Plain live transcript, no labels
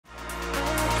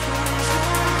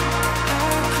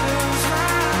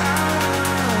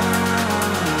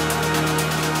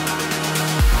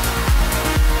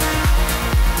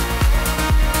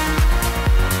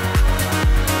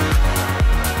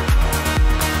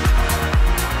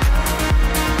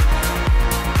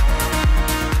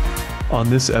On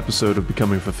this episode of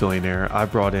Becoming a Fulfillionaire, I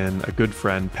brought in a good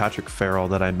friend, Patrick Farrell,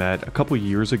 that I met a couple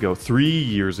years ago, 3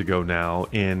 years ago now,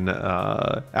 in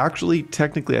actually,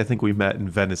 technically, I think we met in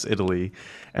Venice, Italy,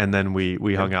 and then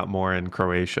we hung out more in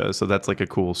Croatia. So that's like a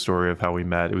cool story of how we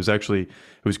met. It was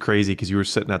crazy because you were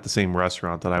sitting at the same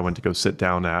restaurant that I went to go sit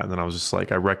down at, and then I was just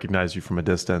like, I recognized you from a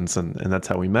distance, and that's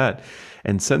how we met.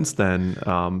 And since then,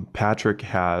 Patrick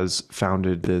has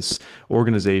founded this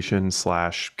organization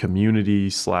slash community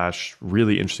slash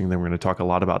really interesting thing we're going to talk a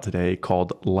lot about today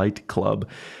called Light Club,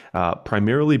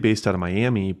 primarily based out of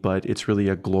Miami, but it's really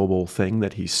a global thing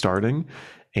that he's starting.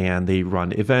 And they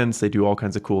run events, they do all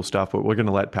kinds of cool stuff, but we're going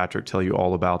to let Patrick tell you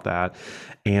all about that.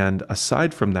 And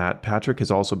aside from that, Patrick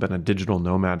has also been a digital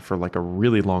nomad for like a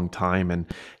really long time and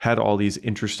had all these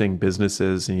interesting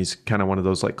businesses. And he's kind of one of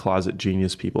those like closet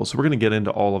genius people. So we're going to get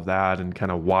into all of that and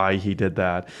kind of why he did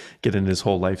that, get into his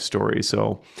whole life story.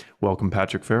 So welcome,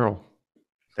 Patrick Farrell.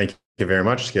 Thank you very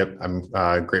much, Skip.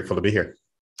 I'm grateful to be here.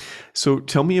 So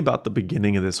tell me about the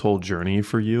beginning of this whole journey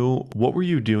for you. What were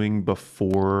you doing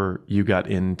before you got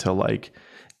into like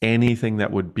anything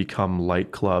that would become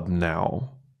Light Club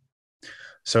now?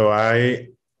 So I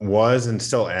was and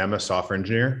still am a software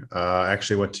engineer. I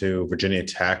actually went to Virginia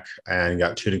Tech and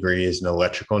got 2 degrees in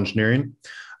electrical engineering.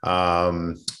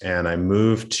 And I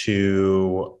moved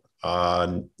to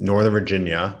Northern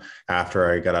Virginia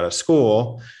after I got out of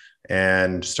school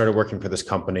and started working for this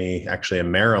company actually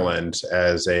in Maryland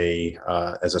as a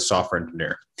software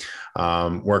engineer.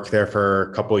 Worked there for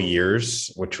a couple of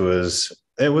years,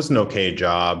 it was an okay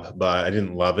job, but I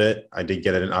didn't love it. I did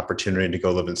get an opportunity to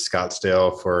go live in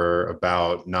Scottsdale for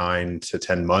about 9 to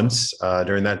 10 months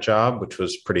during that job, which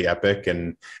was pretty epic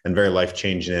and very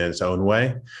life-changing in its own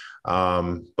way.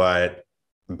 But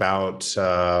about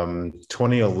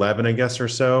 2011, I guess, or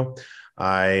so,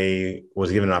 I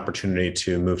was given an opportunity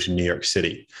to move to New York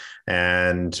City.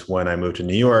 And when I moved to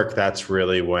New York, that's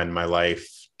really when my life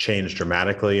changed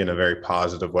dramatically in a very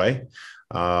positive way.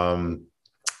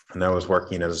 And I was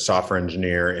working as a software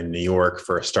engineer in New York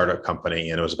for a startup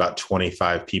company, and it was about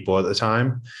 25 people at the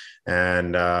time.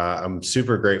 And I'm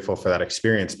super grateful for that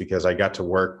experience because I got to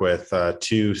work with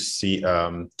two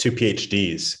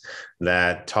PhDs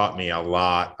that taught me a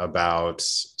lot about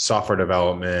software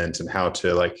development and how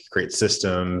to like create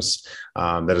systems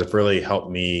that have really helped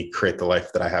me create the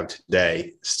life that I have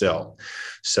today still.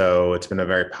 So it's been a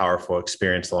very powerful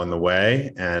experience along the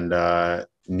way. And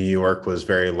New York was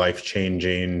very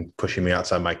life-changing, pushing me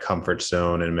outside my comfort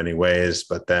zone in many ways.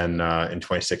 But then in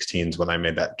 2016 is when I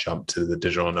made that jump to the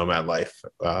digital nomad life.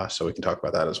 So we can talk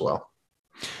about that as well.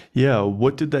 Yeah,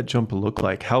 what did that jump look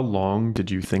like? How long did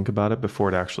you think about it before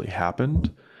it actually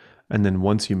happened? And then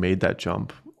once you made that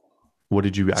jump, what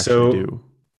did you actually So do?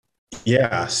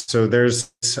 yeah, so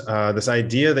there's this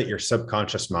idea that your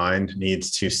subconscious mind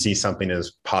needs to see something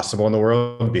as possible in the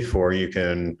world before you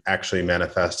can actually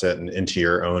manifest it into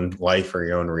your own life or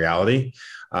your own reality.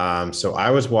 So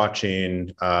I was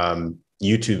watching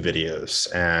YouTube videos,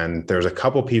 and there's a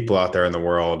couple people out there in the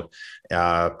world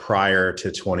prior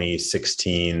to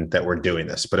 2016 that were doing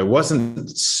this, but it wasn't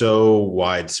so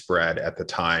widespread at the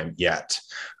time yet.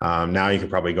 Now you can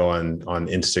probably go on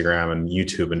Instagram and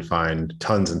YouTube and find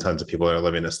tons and tons of people that are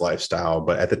living this lifestyle.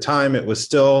 But at the time, it was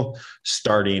still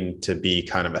starting to be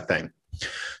kind of a thing.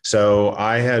 So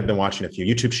I had been watching a few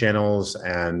YouTube channels,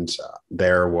 and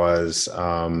there was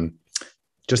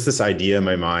just this idea in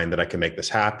my mind that I could make this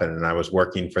happen. And I was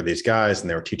working for these guys, and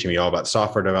they were teaching me all about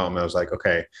software development. I was like,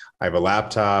 okay, I have a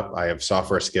laptop, I have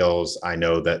software skills. I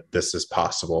know that this is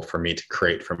possible for me to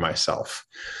create for myself.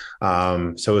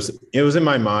 So it was in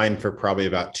my mind for probably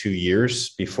about 2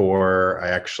 years before I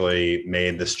actually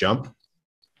made this jump.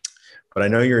 But I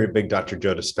know you're a big Dr.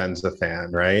 Joe Dispenza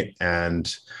fan, right?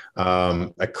 And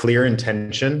a clear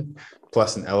intention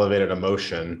plus an elevated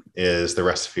emotion is the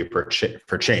recipe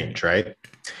for change, right?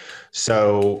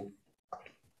 So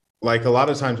like a lot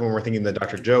of times when we're thinking the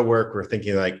Dr. Joe work, we're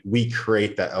thinking like we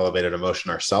create that elevated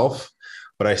emotion ourselves.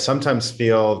 But I sometimes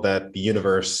feel that the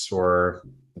universe or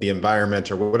the environment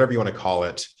or whatever you want to call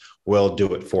it will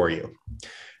do it for you.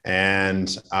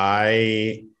 And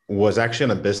I was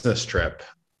actually on a business trip,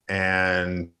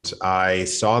 and I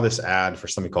saw this ad for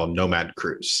something called Nomad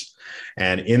Cruise.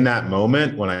 And in that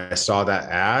moment, when I saw that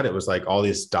ad, it was like all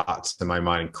these dots in my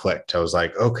mind clicked. I was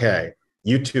like, okay,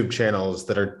 YouTube channels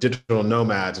that are digital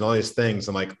nomads and all these things.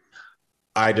 I'm like,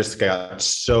 I just got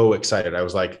so excited. I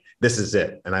was like, this is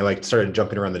it. And I like started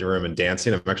jumping around the room and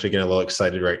dancing. I'm actually getting a little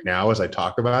excited right now as I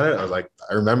talk about it. I was like,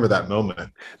 I remember that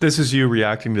moment. This is you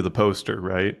reacting to the poster,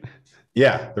 right?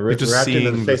 Yeah, Like just reacting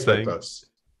to the seeing the Facebook thing. post.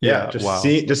 Yeah, Yeah, wow.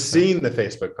 just seeing the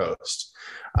Facebook post.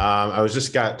 I was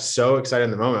just got so excited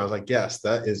in the moment. I was like, yes,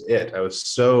 that is it. I was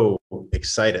so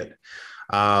excited.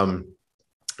 Um,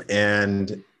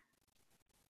 and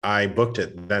I booked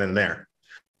it then and there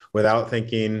without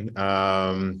thinking.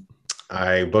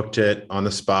 I booked it on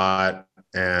the spot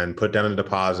and put down a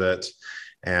deposit.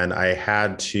 And I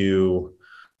had to,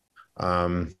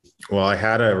 I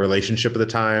had a relationship at the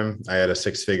time. I had a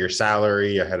six-figure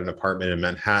salary. I had an apartment in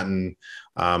Manhattan.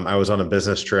 I was on a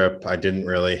business trip. I didn't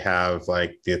really have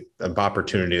like the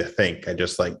opportunity to think. I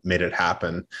just like made it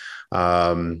happen.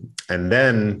 And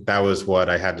then that was what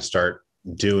I had to start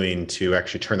doing to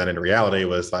actually turn that into reality,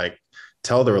 was like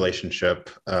tell the relationship,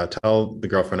 tell the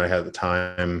girlfriend I had at the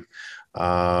time.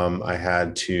 I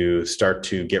had to start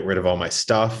to get rid of all my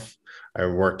stuff. I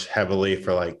worked heavily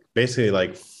for like basically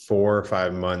like 4 or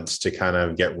 5 months to kind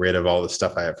of get rid of all the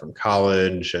stuff I had from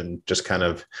college and just kind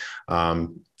of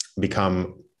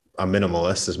become a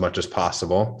minimalist as much as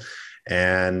possible.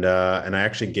 And I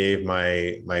actually gave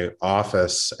my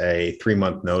office a 3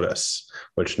 month notice,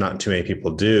 which not too many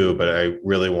people do, but I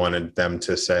really wanted them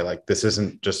to say like, this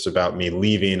isn't just about me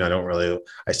leaving.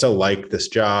 I still like this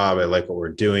job. I like what we're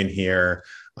doing here.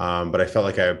 But I felt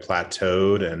like I had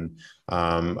plateaued, and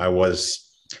I was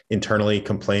internally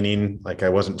complaining. Like I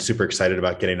wasn't super excited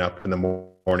about getting up in the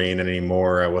morning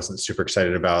anymore. I wasn't super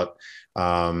excited about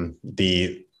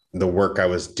the work I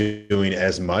was doing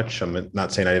as much. I'm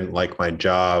not saying I didn't like my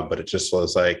job, but it just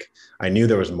was like, I knew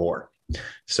there was more.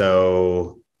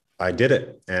 So I did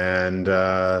it. And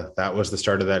that was the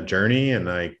start of that journey. And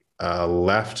I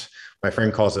left. My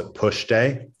friend calls it push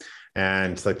day.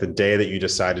 And it's like the day that you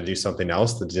decide to do something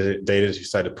else, the day that you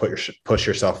decide to push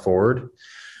yourself forward.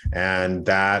 And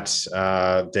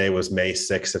that day was May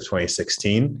 6th of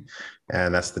 2016.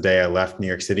 And that's the day I left New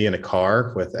York City in a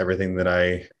car with everything that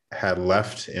I had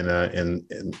left in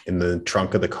the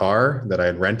trunk of the car that I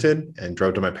had rented, and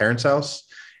drove to my parents' house.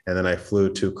 And then I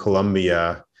flew to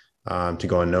Colombia to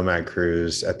go on Nomad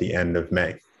Cruise at the end of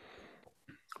May.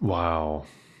 Wow.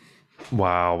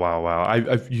 Wow, wow, wow.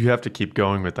 You have to keep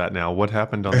going with that now. What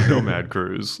happened on the Nomad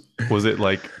cruise? Was it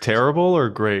like terrible or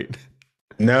great?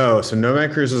 No, so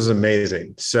Nomad Cruise was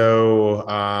amazing. So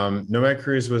Nomad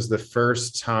Cruise was the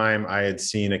first time I had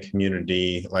seen a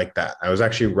community like that. I was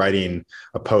actually writing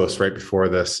a post right before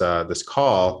this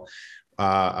call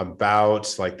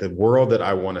about like the world that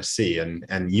I want to see,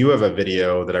 and you have a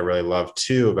video that I really love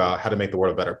too about how to make the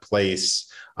world a better place.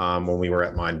 When we were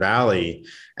at Mind Valley,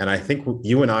 and I think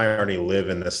you and I already live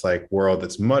in this like world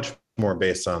that's much more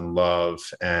based on love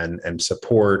and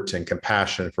support and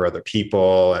compassion for other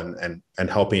people and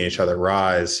helping each other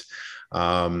rise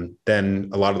than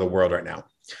a lot of the world right now.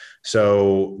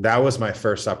 So that was my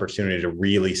first opportunity to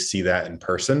really see that in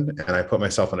person. And I put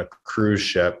myself on a cruise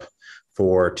ship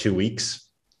for 2 weeks,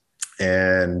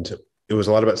 and it was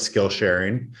a lot about skill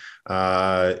sharing.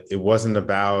 It wasn't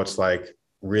about like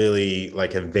really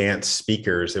like advanced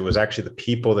speakers. It was actually the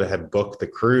people that had booked the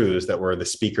cruise that were the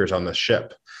speakers on the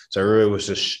ship. So everybody was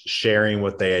just sharing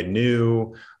what they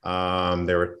knew.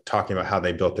 They were talking about how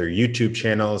they built their YouTube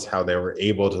channels, how they were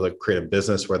able to like create a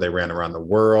business where they ran around the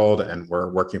world and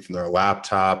were working from their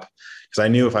laptop. Because I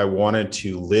knew if I wanted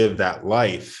to live that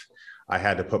life, I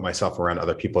had to put myself around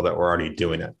other people that were already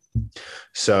doing it.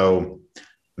 So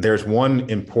there's one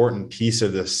important piece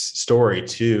of this story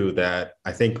too that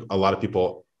I think a lot of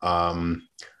people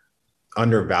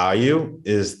undervalue,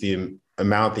 is the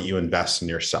amount that you invest in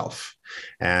yourself.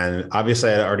 And obviously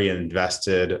I had already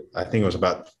invested, I think it was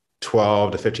about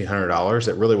 $1,200 to $1,500.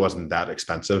 It really wasn't that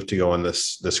expensive to go on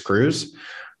this cruise,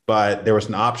 but there was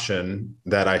an option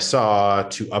that I saw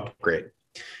to upgrade.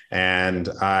 And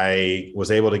I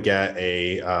was able to get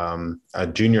a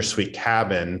junior suite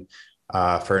cabin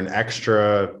for an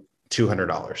extra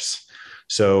 $200.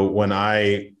 So when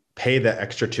I paid that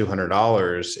extra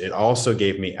 $200, it also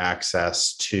gave me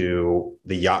access to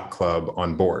the yacht club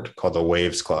on board called the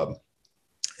Waves Club.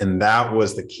 And that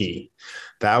was the key.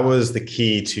 That was the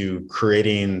key to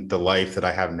creating the life that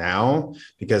I have now,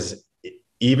 because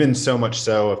even so much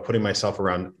so of putting myself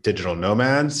around digital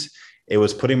nomads, it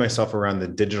was putting myself around the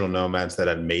digital nomads that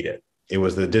had made it. It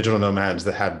was the digital nomads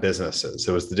that had businesses.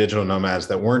 It was the digital nomads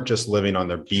that weren't just living on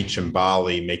their beach in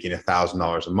Bali making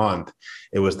 $1,000 a month.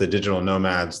 It was the digital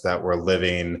nomads that were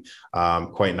living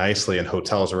quite nicely in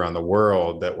hotels around the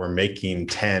world, that were making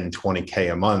 10,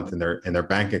 20K a month in their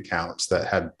bank accounts, that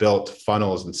had built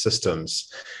funnels and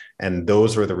systems. And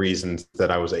those were the reasons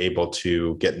that I was able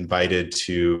to get invited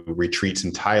to retreats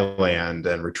in Thailand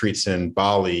and retreats in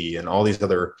Bali and all these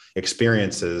other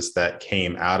experiences that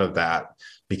came out of that,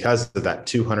 because of that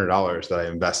 $200 that I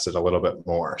invested a little bit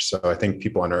more. So I think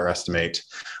people underestimate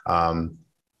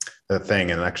a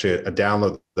thing. And actually, a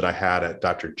download that I had at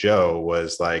Dr. Joe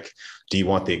was like, do you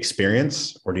want the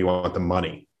experience or do you want the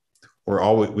money?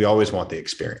 We always want the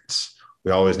experience.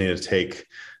 We always need to take,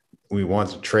 we want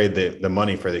to trade the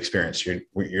money for the experience.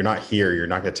 You're not here. You're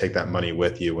not going to take that money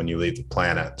with you when you leave the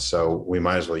planet. So we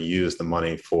might as well use the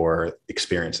money for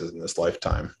experiences in this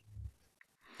lifetime.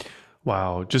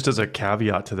 Wow. Just as a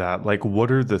caveat to that, like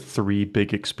what are the three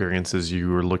big experiences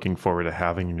you are looking forward to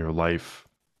having in your life?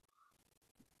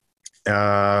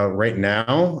 Right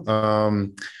now,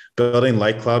 building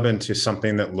Light Club into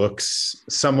something that looks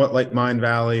somewhat like Mind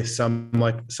Valley,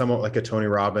 somewhat like a Tony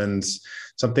Robbins,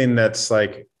 something that's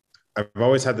like I've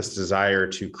always had this desire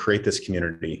to create this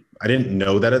community. I didn't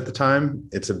know that at the time.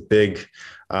 It's a big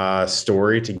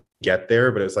story to get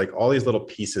there, but it's like all these little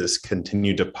pieces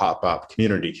continue to pop up: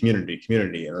 community, community,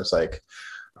 community, and it's like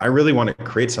I really want to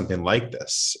create something like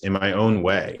this in my own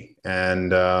way.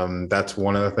 And that's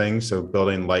one of the things. So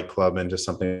building Light Club into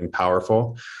something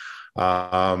powerful.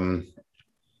 Um,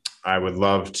 I would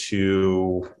love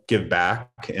to give back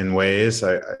in ways.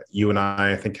 You and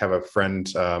I think, have a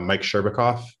friend, Mike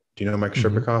Sherbikoff. Do you know Mike Hmm.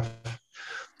 Sherbikoff?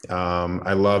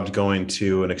 I loved going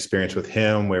to an experience with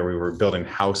him where we were building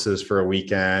houses for a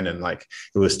weekend, and like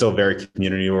it was still very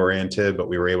community oriented, but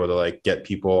we were able to like get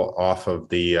people off of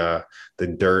the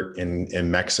dirt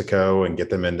in Mexico and get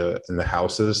them in the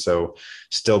houses. So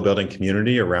still building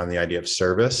community around the idea of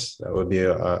service. That would be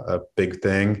a big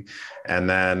thing. And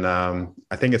then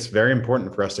I think it's very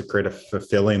important for us to create a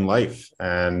fulfilling life,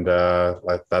 and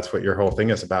that's what your whole thing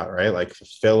is about, right? Like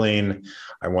fulfilling.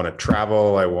 I want to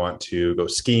travel. I want to go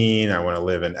skiing. I want to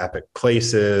live in epic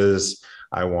places.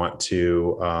 I want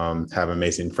to have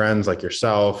amazing friends like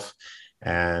yourself.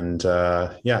 And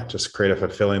yeah, just create a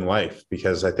fulfilling life,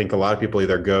 because I think a lot of people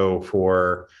either go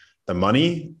for the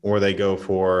money or they go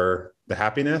for the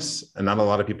happiness. And not a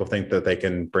lot of people think that they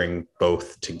can bring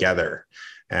both together.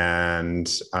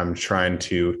 And I'm trying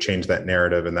to change that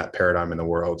narrative and that paradigm in the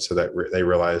world so that they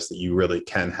realize that you really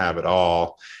can have it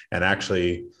all. And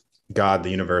actually, God, the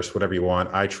universe, whatever you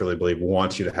want, I truly believe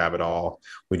wants you to have it all.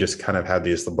 We just kind of have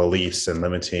these beliefs and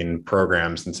limiting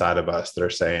programs inside of us that are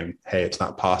saying, hey, it's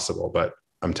not possible, but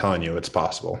I'm telling you, it's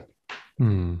possible.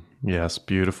 Hmm. Yes,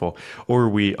 beautiful. Or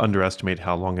we underestimate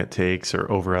how long it takes or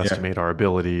Yeah, overestimate our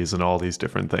abilities and all these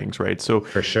different things, right? So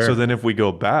for so sure. then if we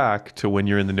go back to when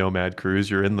you're in the Nomad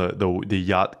cruise, you're in the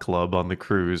yacht club on the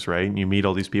cruise, right? And you meet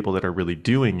all these people that are really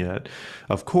doing it.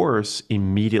 Of course,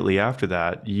 immediately after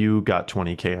that, you got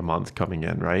 20K a month coming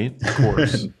in, right? Of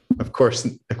course.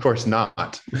 Of course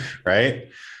not. Right.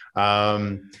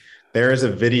 Um, there is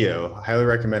a video. I highly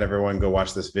recommend everyone go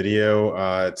watch this video.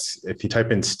 It's if you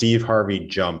type in Steve Harvey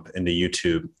jump into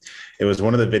YouTube, it was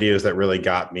one of the videos that really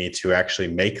got me to actually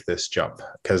make this jump,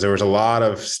 because there was a lot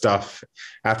of stuff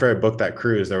after I booked that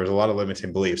cruise. There was a lot of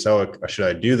limiting beliefs. Oh, should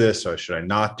I do this or should I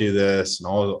not do this, and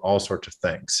all sorts of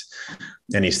things.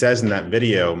 And he says in that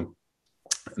video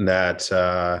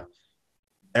that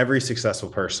every successful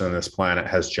person on this planet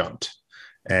has jumped.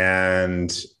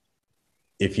 And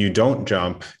if you don't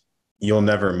jump, you'll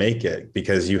never make it,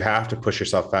 because you have to push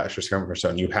yourself past your comfort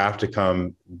zone. You have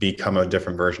to become a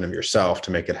different version of yourself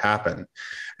to make it happen.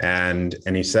 And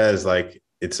he says, like,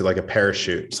 it's like a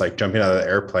parachute. It's like jumping out of the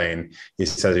airplane. He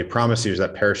says, he promises you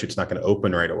that parachute's not going to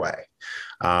open right away.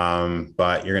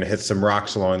 But you're going to hit some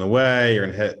rocks along the way. You're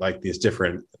going to hit like these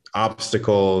different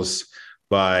obstacles,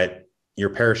 but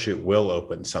your parachute will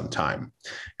open sometime.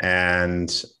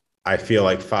 And I feel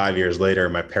like 5 years later,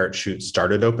 my parachute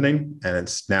started opening, and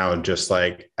it's now just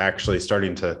like actually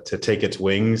starting to take its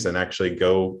wings and actually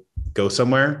go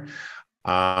somewhere.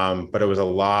 But it was a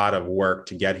lot of work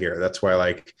to get here. That's why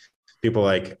like people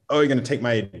like, oh, you're going to take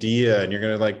my idea and you're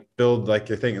going to like build like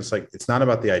your thing. It's like, it's not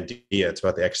about the idea. It's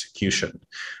about the execution.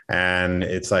 And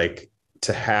it's like,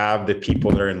 to have the people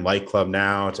that are in Light Club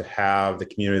now, to have the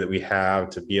community that we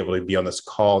have, to be able to be on this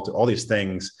call, to all these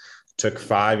things took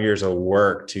 5 years of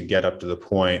work to get up to the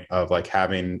point of like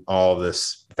having all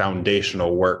this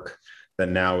foundational work that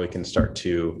now we can start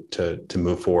to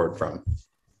move forward from.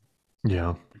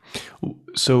 Yeah.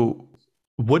 So,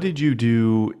 what did you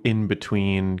do in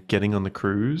between getting on the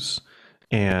cruise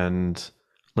and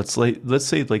let's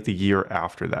say like the year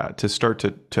after that to start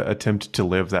to attempt to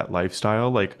live that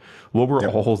lifestyle? Like, what were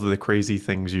Yep. all the crazy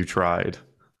things you tried?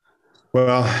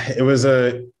 Well, it was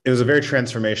a very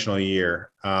transformational year.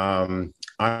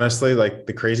 Honestly, like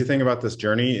the crazy thing about this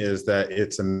journey is that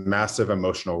it's a massive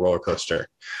emotional roller coaster.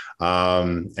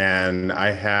 And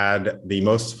I had the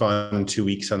most fun 2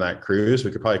 weeks on that cruise.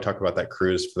 We could probably talk about that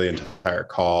cruise for the entire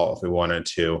call if we wanted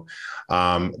to.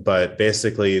 But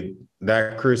basically,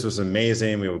 that cruise was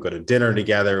amazing. We would go to dinner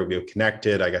together. We would be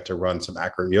connected. I got to run some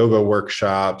acro yoga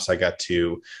workshops. I got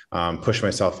to push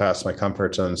myself past my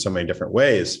comfort zone in so many different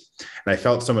ways. And I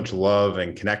felt so much love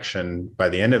and connection by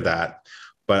the end of that.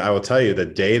 But I will tell you, the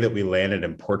day that we landed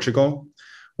in Portugal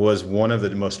was one of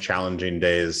the most challenging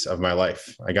days of my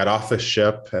life. I got off the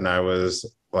ship and I was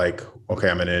like, okay,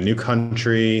 I'm in a new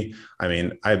country. I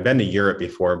mean, I've been to Europe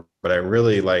before, but I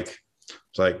really was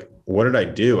like, what did I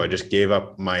do? I just gave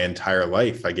up my entire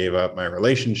life. I gave up my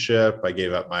relationship. I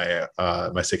gave up my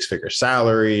 6-figure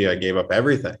salary. I gave up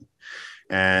everything.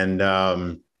 And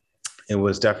it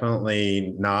was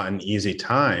definitely not an easy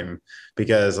time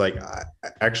because and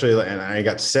I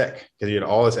got sick because you had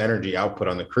all this energy output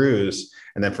on the cruise.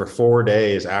 And then for 4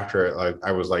 days after it, like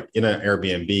I was like in an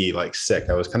Airbnb, like sick.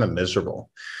 I was kind of miserable.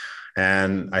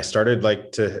 And I started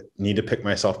like to need to pick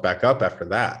myself back up after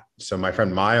that. So my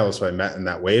friend Miles, who I met in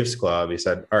that Waves Club, he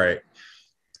said, all right,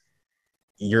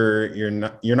 you're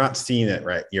not seeing it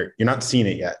right. You're not seeing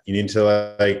it yet. You need to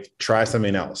like try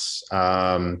something else.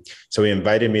 So he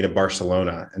invited me to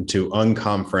Barcelona and to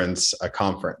unconference a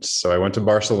conference. So I went to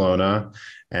Barcelona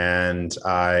and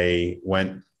I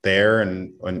went there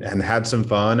and had some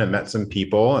fun and met some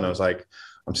people. And I was like,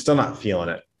 I'm still not feeling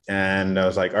it. And I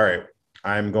was like, all right,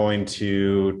 I'm going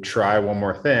to try one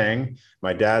more thing.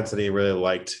 My dad said he really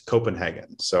liked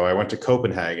Copenhagen. So I went to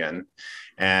Copenhagen.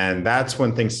 And that's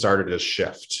when things started to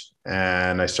shift.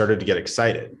 And I started to get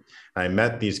excited. I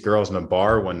met these girls in a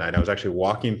bar one night. I was actually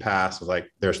walking past. I was like,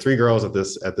 there's 3 girls at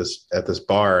this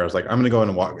bar. I was like, I'm going to go in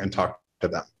and walk and talk to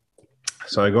them.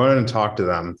 So I go in and talk to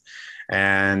them.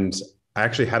 And I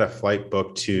actually had a flight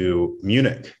booked to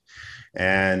Munich.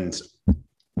 And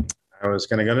I was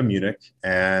going to go to Munich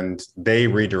and they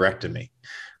redirected me.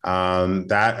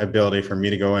 That ability for me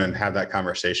to go in and have that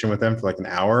conversation with them for like an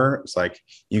hour, it's like,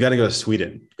 you got to go to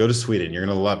Sweden. Go to Sweden. You're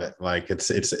going to love it. Like it's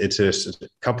just a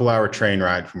couple hour train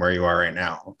ride from where you are right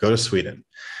now. Go to Sweden.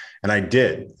 And I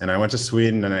did. And I went to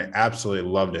Sweden and I absolutely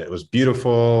loved it. It was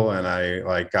beautiful. And I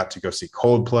like got to go see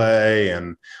Coldplay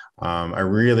and I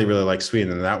really, really like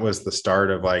Sweden. And that was the start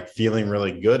of like feeling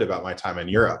really good about my time in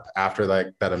Europe. After like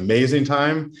that amazing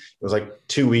time, it was like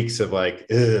 2 weeks of like,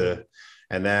 ugh.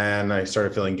 And then I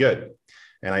started feeling good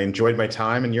and I enjoyed my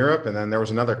time in Europe. And then there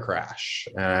was another crash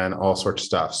and all sorts of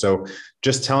stuff. So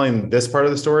just telling this part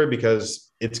of the story,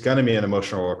 because it's going to be an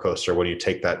emotional roller coaster when you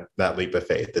take that leap of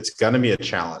faith. It's going to be a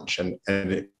challenge. And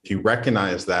if you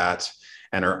recognize that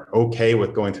and are okay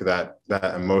with going through that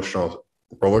emotional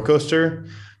roller coaster,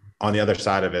 on the other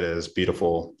side of it is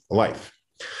beautiful life.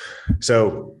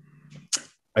 So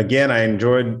again, I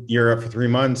enjoyed Europe for 3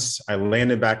 months. I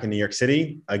landed back in New York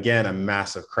City. Again, a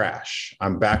massive crash.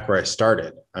 I'm back where I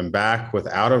started. I'm back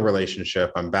without a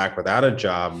relationship. I'm back without a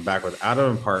job. I'm back without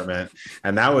an apartment.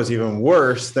 And that was even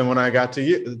worse than when I got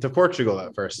to Portugal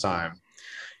that first time.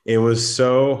 It was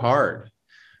so hard.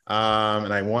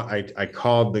 And I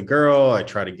called the girl. I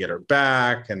tried to get her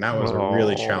back. And that was a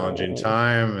really challenging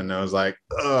time. And I was like,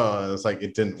 oh, it was like,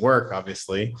 it didn't work,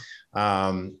 obviously.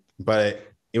 But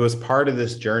it was part of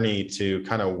this journey to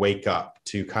kind of wake up,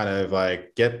 to kind of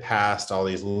like get past all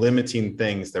these limiting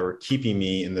things that were keeping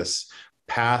me in this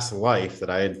past life that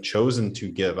I had chosen to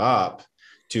give up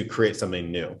to create something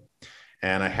new.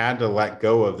 And I had to let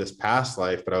go of this past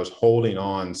life, but I was holding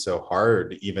on so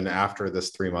hard even after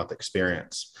this 3-month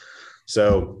experience.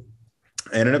 So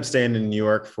I ended up staying in New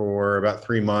York for about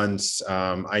 3 months.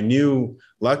 I knew,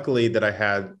 luckily, that I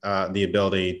had the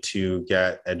ability to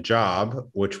get a job,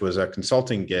 which was a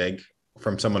consulting gig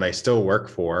from someone I still work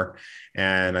for.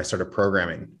 And I started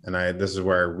programming. And this is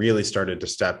where I really started to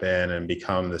step in and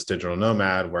become this digital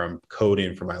nomad where I'm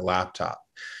coding for my laptop.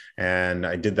 And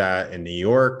I did that in New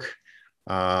York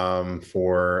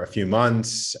for a few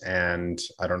months. And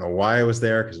I don't know why I was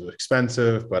there because it was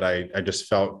expensive, but I just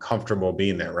felt comfortable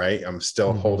being there, right? I'm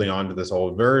still holding on to this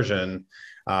old version,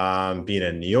 being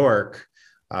in New York,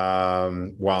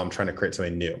 while I'm trying to create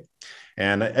something new.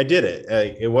 And I did it.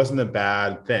 It wasn't a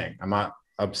bad thing. I'm not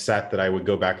upset that I would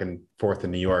go back and forth to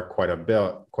New York quite a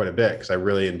bit, because I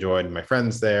really enjoyed my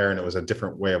friends there. And it was a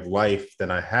different way of life than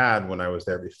I had when I was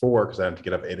there before, because I had to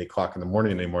get up at 8 o'clock in the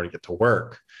morning anymore to get to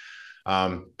work.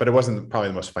 But it wasn't probably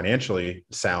the most financially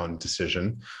sound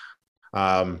decision.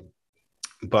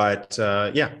 But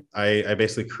yeah, I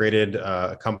basically created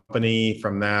a company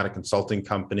from that, a consulting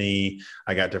company.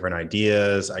 I got different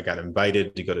ideas. I got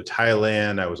invited to go to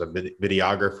Thailand. I was a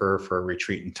videographer for a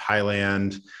retreat in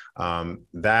Thailand.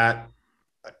 That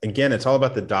again, it's all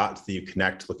about the dots that you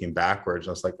connect looking backwards.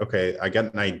 I was like, okay, I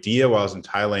got an idea while I was in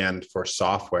Thailand for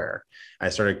software. I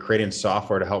started creating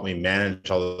software to help me manage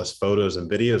all those photos and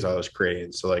videos I was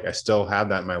creating. So like, I still have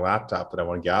that in my laptop that I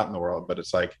want to get out in the world. But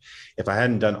it's like, if I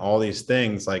hadn't done all these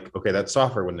things, like, okay, that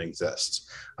software wouldn't exist.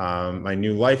 My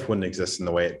new life wouldn't exist in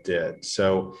the way it did.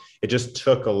 So it just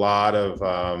took a lot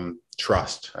of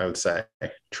trust, I would say,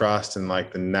 trust and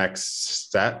like the next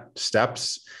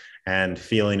steps and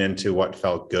feeling into what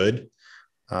felt good.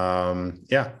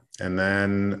 Yeah. And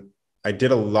then I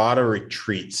did a lot of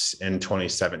retreats in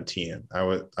 2017.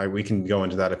 We can go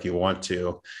into that if you want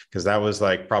to, because that was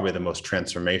like probably the most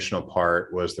transformational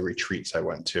part was the retreats I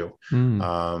went to.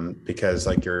 Mm. Because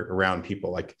like you're around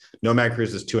people, like Nomad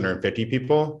Cruise is 250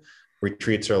 people.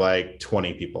 Retreats are like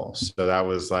 20 people. So that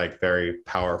was like very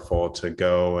powerful to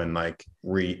go and like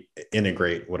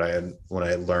reintegrate what I had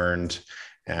learned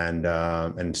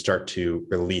and start to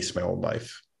release my old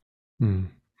life. Mm.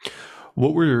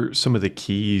 What were some of the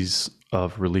keys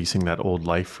of releasing that old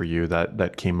life for you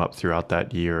that came up throughout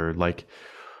that year? Like,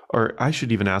 or I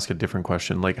should even ask a different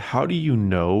question. Like, how do you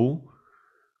know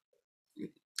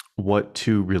what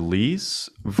to release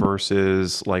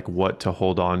versus like what to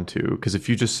hold on to? Because if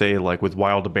you just say like with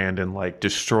wild abandon, like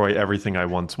destroy everything I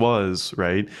once was,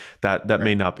 right? That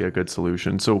may Right. not be a good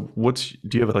solution. So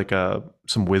do you have like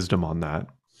some wisdom on that?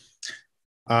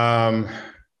 Um,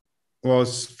 well,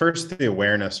 it's first the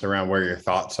awareness around where your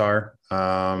thoughts are.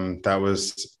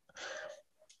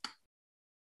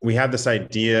 We have this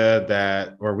idea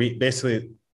that, or we basically,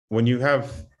 when you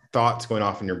have thoughts going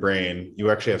off in your brain,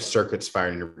 you actually have circuits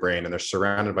firing in your brain, and they're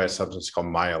surrounded by a substance called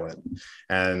myelin.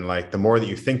 And like the more that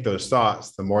you think those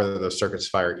thoughts, the more that those circuits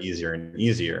fire easier and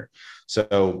easier.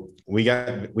 So we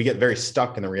get very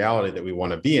stuck in the reality that we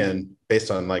want to be in based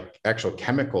on like actual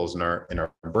chemicals in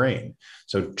our brain.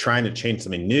 So trying to change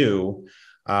something new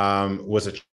was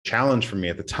a challenge for me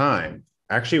at the time.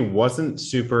 Actually, wasn't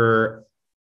super.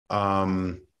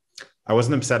 I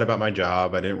wasn't upset about my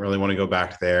job. I didn't really want to go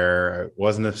back there. I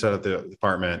wasn't upset at the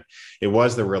department. It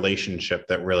was the relationship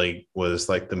that really was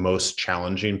like the most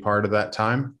challenging part of that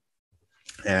time.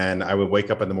 And I would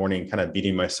wake up in the morning kind of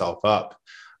beating myself up,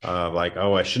 like,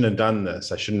 oh, I shouldn't have done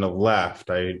this. I shouldn't have left.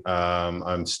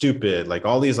 I'm stupid. Like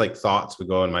all these like thoughts would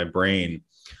go in my brain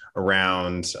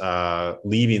around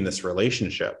leaving this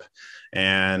relationship.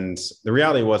 And the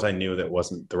reality was, I knew that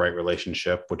wasn't the right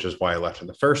relationship, which is why I left in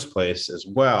the first place as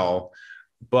well.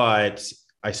 But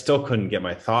I still couldn't get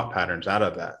my thought patterns out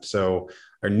of that. So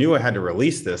I knew I had to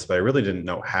release this, but I really didn't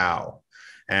know how.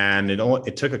 And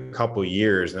it took a couple of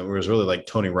years, and it was really like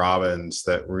Tony Robbins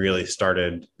that really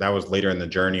started. That was later in the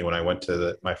journey when I went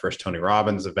to my first Tony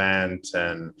Robbins event,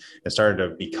 and it started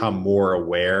to become more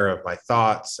aware of my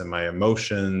thoughts and my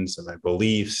emotions and my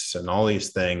beliefs and all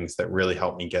these things that really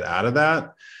helped me get out of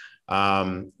that.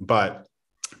 But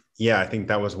yeah, I think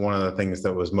that was one of the things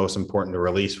that was most important to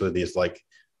release, with these like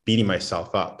beating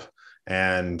myself up.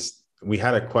 And we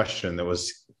had a question that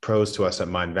was posed to us at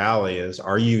Mind Valley is,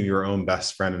 are you your own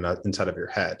best friend inside of your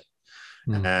head?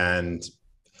 Mm.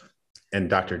 And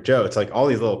Dr. Joe, it's like all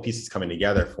these little pieces coming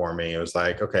together for me. It was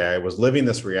like, okay, I was living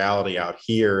this reality out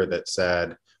here that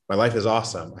said, my life is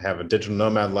awesome. I have a digital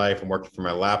nomad life. I'm working from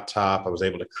my laptop. I was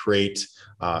able to create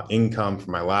income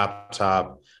from my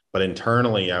laptop. But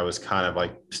internally, I was kind of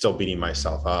like still beating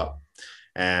myself up.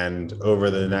 And over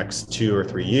the next 2 or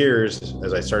 3 years,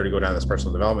 as I started to go down this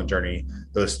personal development journey,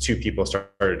 those two people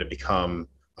started to become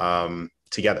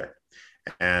together.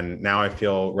 And now I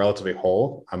feel relatively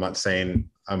whole. I'm not saying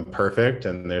I'm perfect,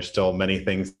 and there's still many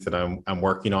things that I'm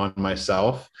working on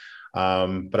myself.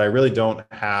 But I really don't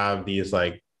have these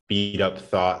like beat up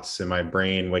thoughts in my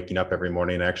brain waking up every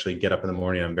morning. I actually get up in the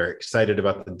morning. I'm very excited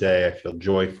about the day. I feel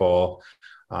joyful.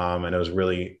 And I was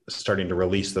really starting to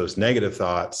release those negative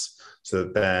thoughts so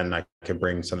that then I could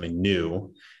bring something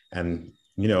new. And,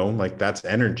 like that's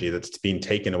energy that's being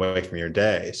taken away from your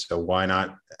day. So why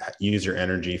not use your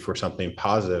energy for something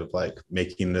positive, like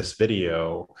making this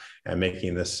video and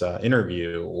making this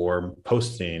interview or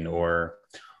posting or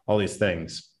all these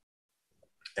things.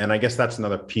 And I guess that's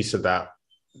another piece of that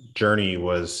journey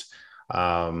was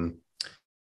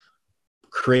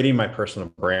creating my personal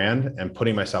brand and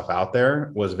putting myself out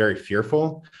there was very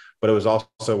fearful, but it was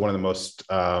also one of the most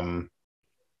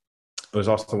it was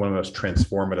also one of the most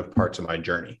transformative parts of my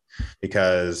journey,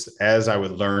 because as I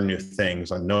would learn new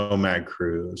things on Nomad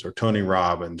Cruise or Tony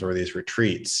Robbins or these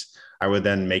retreats, I would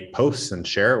then make posts and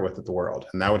share it with the world.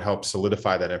 And that would help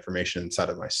solidify that information inside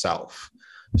of myself.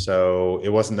 So it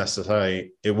wasn't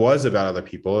necessarily, it was about other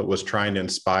people. It was trying to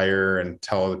inspire and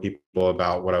tell other people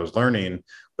about what I was learning,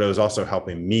 but it was also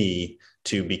helping me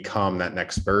to become that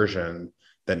next version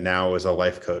that now is a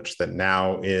life coach, that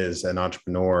now is an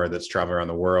entrepreneur that's traveling around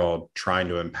the world trying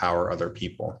to empower other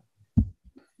people.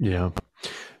 Yeah.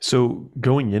 So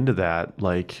going into that,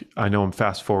 like I know I'm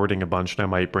fast forwarding a bunch and I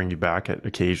might bring you back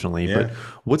occasionally, Yeah. but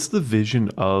what's the vision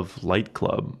of Light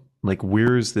Club? Like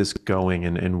where is this going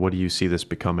and what do you see this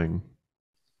becoming?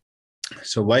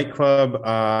 So Light Club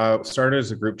started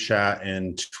as a group chat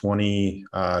in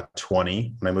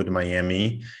 2020 when I moved to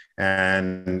Miami.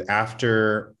 And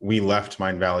after we left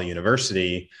Mind Valley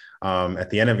University, at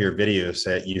the end of your video,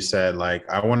 you said, like,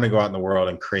 I want to go out in the world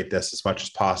and create this as much as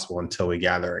possible until we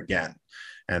gather again.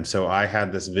 And so I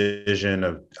had this vision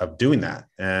of doing that.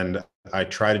 And I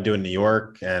tried to do it in New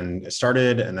York and it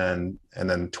started, and then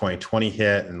 2020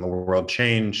 hit and the world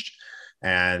changed.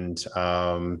 And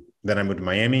then I moved to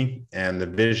Miami, and the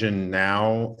vision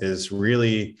now is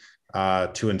really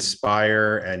to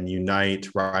inspire and unite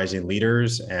rising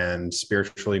leaders and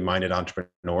spiritually minded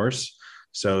entrepreneurs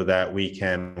so that we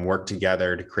can work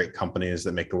together to create companies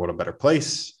that make the world a better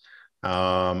place.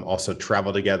 Also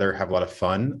travel together, have a lot of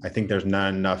fun. I think there's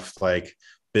not enough like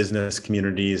business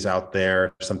communities out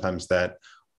there sometimes that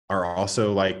are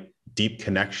also like deep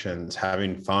connections,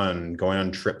 having fun, going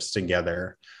on trips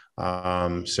together.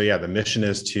 So yeah, the mission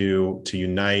is to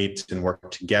unite and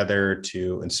work together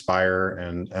to inspire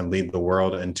and lead the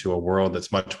world into a world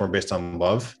that's much more based on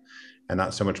love and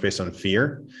not so much based on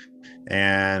fear,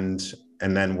 and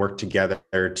then work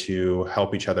together to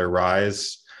help each other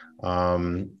rise.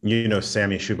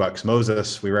 Sammy Shoebox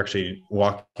Moses, we were actually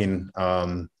walking.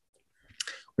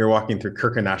 We were walking through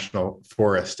Krka National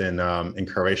Forest in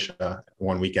Croatia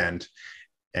one weekend,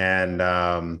 and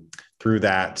through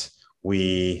that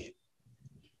we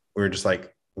were just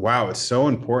like, wow, it's so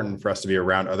important for us to be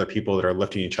around other people that are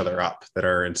lifting each other up, that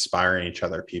are inspiring each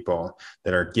other, people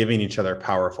that are giving each other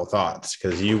powerful thoughts,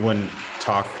 because you wouldn't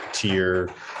talk to your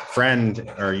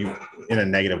friend or you in a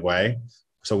negative way.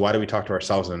 So why do we talk to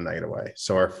ourselves in a negative way?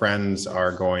 So our friends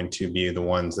are going to be the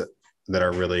ones that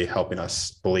are really helping us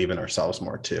believe in ourselves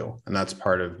more too. And that's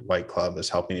part of Light Club, is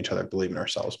helping each other believe in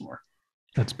ourselves more.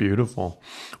 That's beautiful.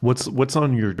 What's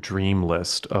on your dream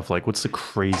list of like what's the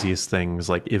craziest things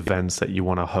like events that you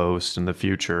want to host in the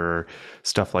future,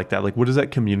 stuff like that? Like what does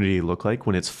that community look like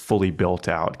when it's fully built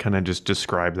out? Kind of just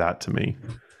describe that to me.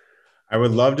 I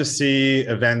would love to see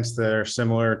events that are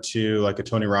similar to like a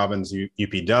Tony Robbins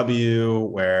UPW,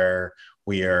 where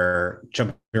we are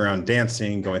jumping around,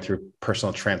 dancing, going through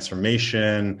personal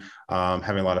transformation,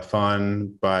 having a lot of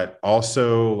fun, but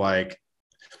also like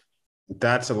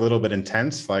that's a little bit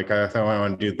intense. Like I thought I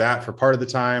want to do that for part of the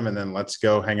time, and then let's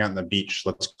go hang out on the beach.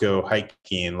 Let's go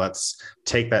hiking. Let's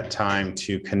take that time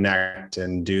to connect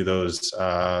and do those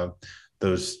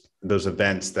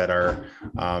events that are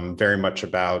very much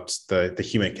about the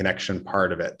human connection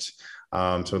part of it.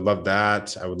 So I'd love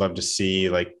that. I would love to see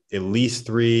like at least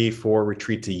 3-4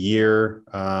 retreats a year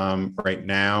right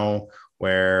now,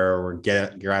 where we're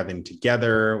gathering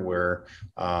together, we're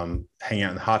hanging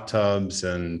out in hot tubs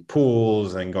and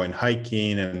pools and going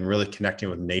hiking and really connecting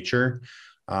with nature,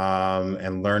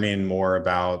 and learning more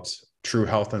about true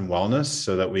health and wellness,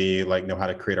 so that we like know how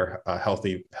to create a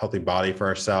healthy body for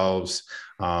ourselves,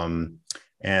 and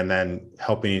then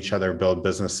helping each other build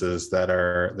businesses that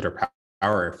are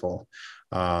powerful.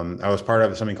 I was part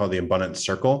of something called the Abundant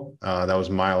Circle. That was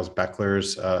Miles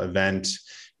Beckler's event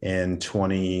in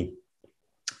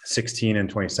 2016 and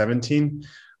 2017.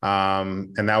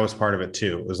 And that was part of it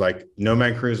too. It was like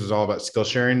Nomad Cruise was all about skill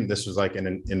sharing. This was like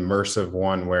an immersive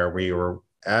one where we were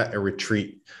at a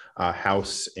retreat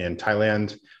house in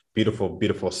Thailand. Beautiful,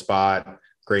 beautiful spot,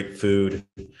 great food.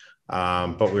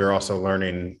 But we were also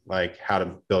learning like how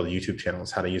to build YouTube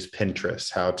channels, how to use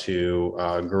Pinterest, how to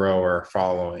grow our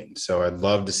following. So I'd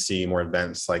love to see more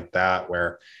events like that,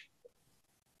 where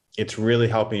it's really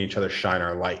helping each other shine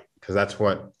our light, because that's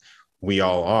what we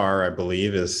all are, I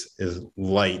believe, is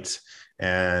light.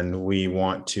 And we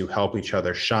want to help each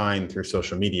other shine through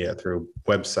social media, through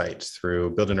websites,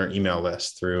 through building our email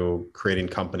list, through creating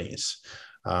companies.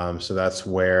 So that's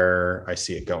where I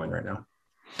see it going right now.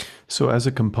 So as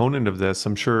a component of this,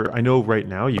 I'm sure I know right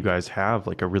now you guys have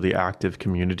like a really active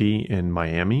community in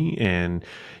Miami, and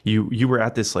you were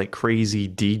at this like crazy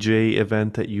DJ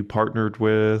event that you partnered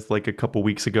with like a couple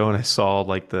weeks ago, and I saw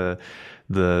like the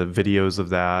videos of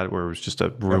that where it was just a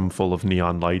room Yep. full of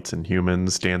neon lights and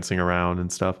humans dancing around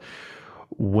and stuff.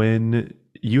 When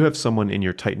you have someone in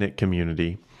your tight-knit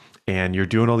community and you're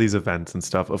doing all these events and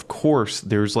stuff, of course,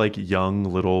 there's like young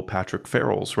little Patrick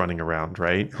Farrells running around,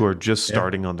 right? Who are just Yeah.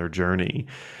 starting on their journey.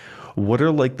 What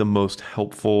are like the most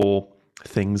helpful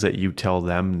things that you tell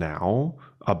them now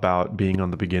about being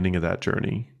on the beginning of that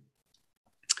journey?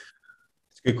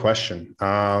 It's a good question.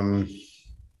 I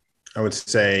would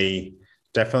say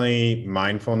definitely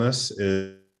mindfulness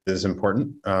is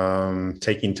important.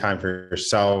 Taking time for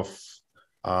yourself,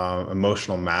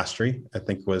 emotional mastery, I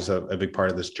think was a big part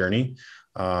of this journey.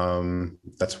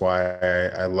 That's why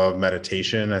I love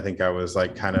meditation. I think I was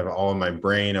like kind of all in my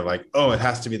brain of like, oh, it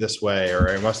has to be this way, or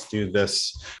I must do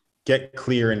this. Get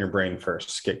clear in your brain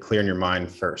first, get clear in your mind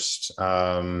first.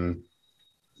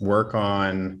 Work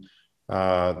on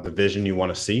the vision you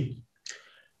want to see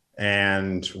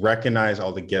and recognize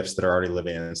all the gifts that are already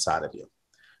living inside of you,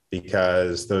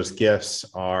 because those gifts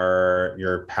are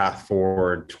your path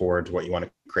forward towards what you want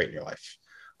to create in your life.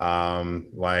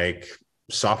 Like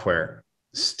software,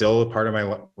 still a part of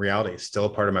my reality, still a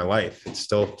part of my life. It's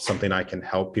still something I can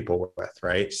help people with,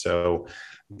 right? So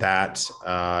that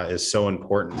is so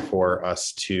important for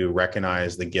us to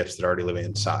recognize the gifts that are already living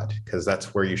inside, because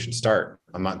that's where you should start.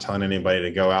 I'm not telling anybody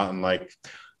to go out and like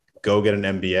go get an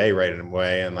MBA right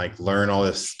away and like learn all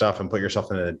this stuff and put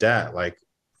yourself into debt. Like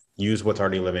use what's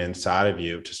already living inside of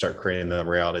you to start creating the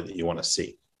reality that you want to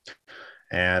see.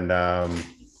 And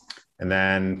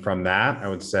then from that, I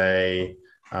would say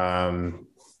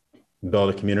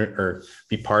build a community or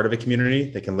be part of a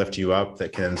community that can lift you up,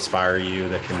 that can inspire you,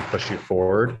 that can push you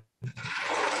forward,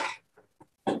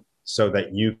 so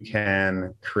that you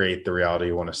can create the reality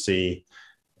you want to see.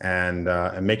 And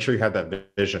make sure you have that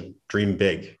vision. Dream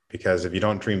big, because if you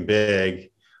don't dream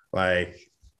big, like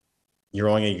you're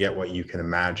only going to get what you can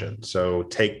imagine. So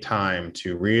take time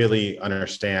to really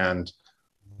understand,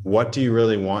 what do you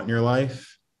really want in your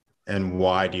life and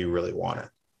why do you really want it?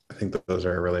 I think that those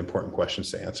are really important questions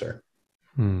to answer.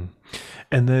 Hmm.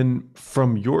 And then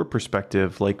from your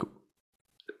perspective, like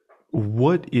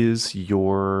what is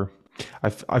your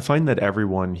I find that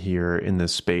everyone here in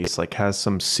this space like has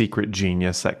some secret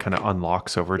genius that kind of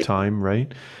unlocks over time,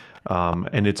 right?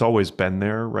 And it's always been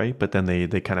there, right? But then they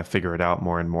kind of figure it out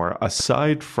more and more.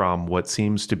 Aside from what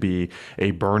seems to be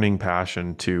a burning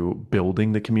passion to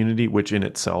building the community, which in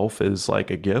itself is like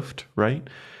a gift, right?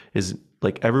 Is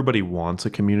like everybody wants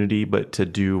a community, but to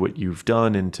do what you've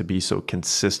done and to be so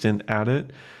consistent at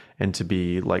it and to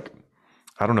be like,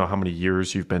 I don't know how many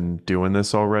years you've been doing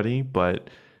this already, but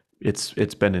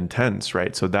it's been intense,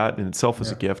 right? So that in itself is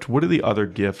a Yeah. gift. What are the other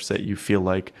gifts that you feel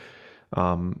like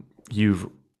you've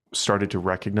started to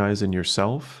recognize in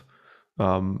yourself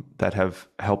that have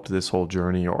helped this whole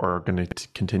journey or are going to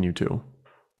continue to?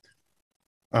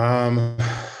 Um,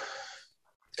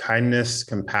 Kindness,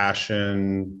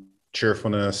 compassion,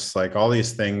 cheerfulness, like all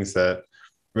these things that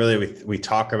really we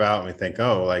talk about and we think,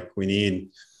 oh, like we need,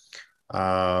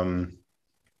 um,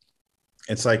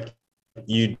 it's like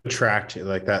you attract,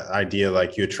 like that idea,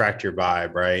 like you attract your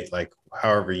vibe, right? Like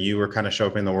however you were kind of show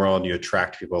up in the world, you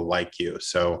attract people like you.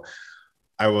 So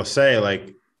I will say,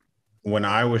 like, when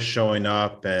I was showing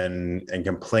up and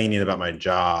complaining about my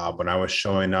job, when I was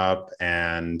showing up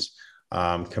and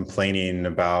complaining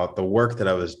about the work that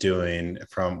I was doing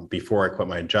from before I quit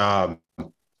my job,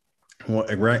 well,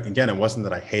 again, it wasn't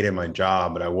that I hated my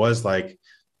job, but I was like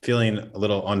feeling a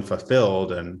little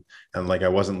unfulfilled and like I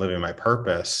wasn't living my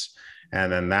purpose. And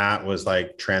then that was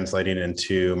like translating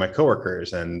into my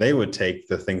coworkers, and they would take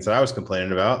the things that I was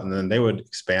complaining about and then they would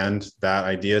expand that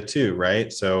idea too,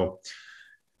 right? So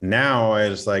now I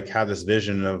just like have this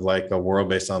vision of like a world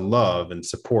based on love and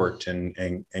support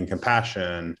and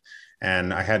compassion.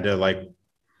 And I had to like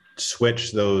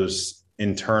switch those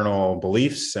internal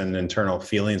beliefs and internal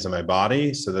feelings in my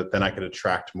body so that then I could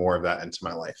attract more of that into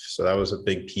my life. So that was a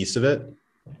big piece of it.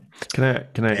 Can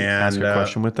I ask And a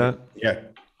question with that? yeah,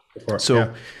 So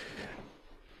yeah,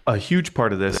 a huge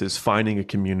part of this is finding a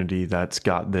community that's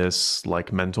got this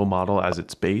like mental model as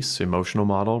its base, emotional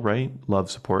model, right?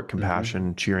 Love, support, mm-hmm.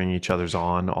 compassion, cheering each other's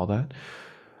on, all that.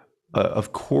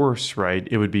 Of course, right?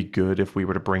 It would be good if we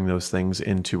were to bring those things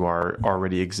into our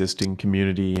already existing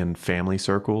community and family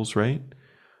circles, right?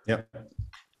 Yep.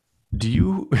 Do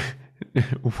you,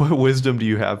 what wisdom do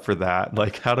you have for that?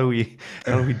 Like, how do we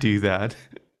do that?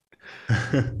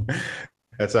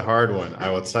 That's a hard one. I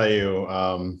will tell you.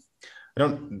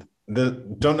 don't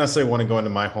necessarily want to go into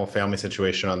my whole family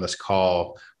situation on this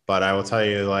call, but I will tell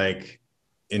you, like,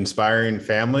 inspiring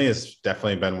family has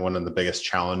definitely been one of the biggest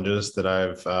challenges that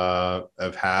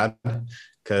I've had,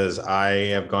 because I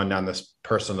have gone down this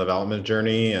personal development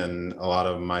journey and a lot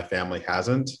of my family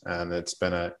hasn't, and it's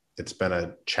been a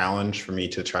challenge for me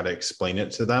to try to explain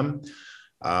it to them.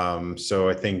 So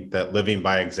I think that living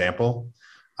by example,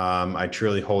 I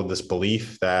truly hold this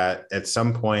belief that at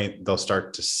some point they'll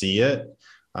start to see it,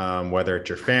 whether it's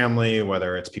your family,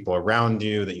 whether it's people around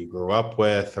you that you grew up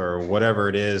with, or whatever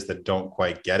it is that don't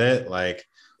quite get it. Like,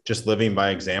 just living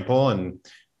by example, and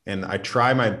I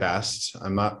try my best.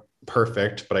 I'm not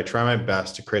perfect, but I try my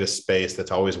best to create a space that's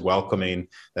always welcoming,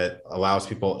 that allows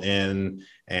people in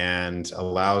and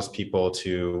allows people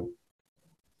to,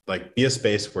 like, be a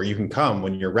space where you can come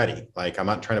when you're ready. Like, I'm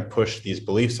not trying to push these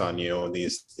beliefs on you,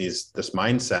 this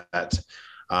mindset.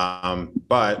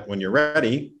 But when you're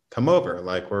ready, come over.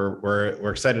 Like,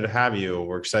 we're excited to have you.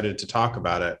 We're excited to talk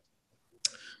about it.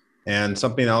 And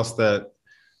something else that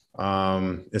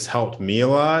has helped me a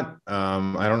lot.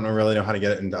 I don't really know how to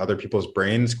get it into other people's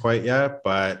brains quite yet,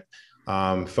 but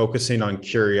focusing on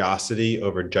curiosity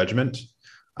over judgment.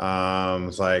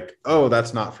 It's like, oh,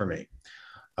 that's not for me.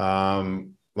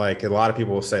 Like, a lot of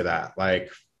people will say that. Like,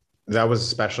 that was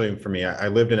especially for me. I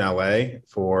lived in LA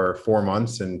for 4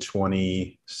 months in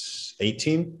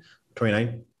 2018,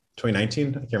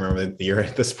 2019. I can't remember the year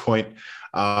at this point.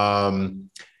 And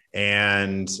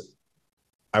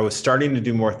I was starting to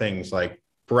do more things like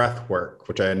breath work,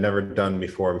 which I had never done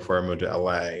before I moved to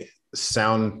LA,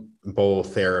 sound bowl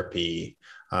therapy,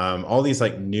 all these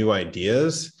like new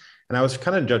ideas. And I was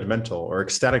kind of judgmental, or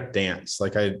ecstatic dance.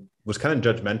 Like, I was kind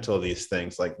of judgmental of these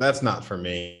things. Like, that's not for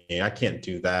me. I can't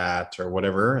do that, or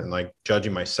whatever. And like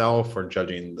judging myself or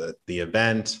judging the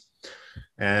event.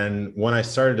 And when I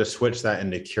started to switch that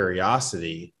into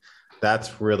curiosity,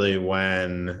 that's really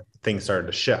when things started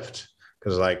to shift.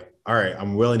 Because, like, all right,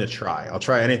 I'm willing to try. I'll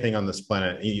try anything on this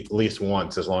planet at least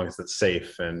once, as long as it's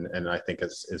safe and I think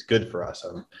it's good for us.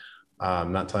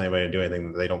 I'm not telling anybody to do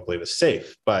anything that they don't believe is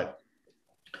safe. But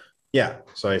yeah,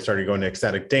 so I started going to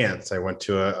ecstatic dance. I went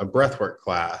to a breathwork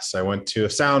class. I went to a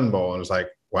sound bowl, and was like,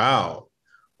 wow,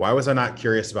 why was I not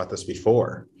curious about this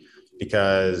before?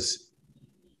 Because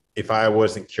if I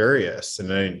wasn't curious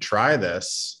and I didn't try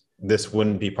this, this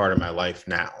wouldn't be part of my life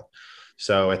now.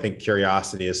 So I think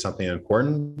curiosity is something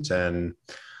important. And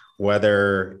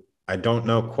whether, I don't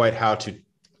know quite how to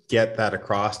get that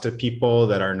across to people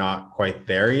that are not quite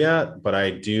there yet, but I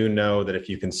do know that if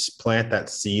you can plant that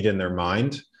seed in their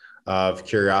mind of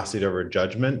curiosity over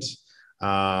judgment,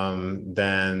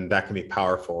 then that can be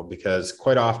powerful, because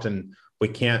quite often we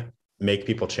can't make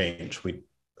people change. We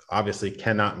obviously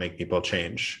cannot make people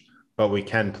change, but we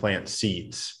can plant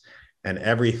seeds. And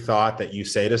every thought that you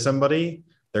say to somebody,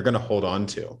 they're going to hold on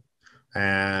to.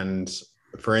 And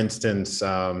for instance,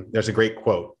 there's a great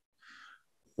quote,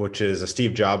 which is a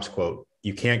Steve Jobs quote.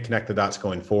 You can't connect the dots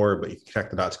going forward, but you can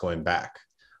connect the dots going back.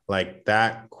 Like,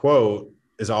 that quote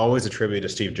is always attributed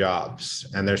to Steve Jobs.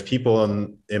 And there's people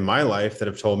in my life that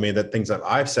have told me that things that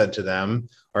I've said to them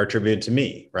are attributed to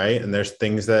me, right? And there's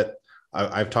things that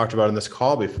I've talked about in this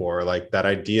call before, like that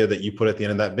idea that you put at the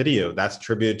end of that video, that's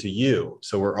attributed to you.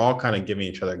 So we're all kind of giving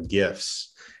each other gifts.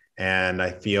 And I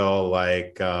feel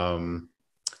like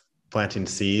planting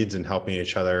seeds and helping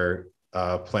each other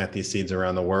plant these seeds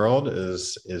around the world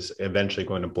is eventually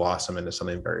going to blossom into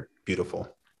something very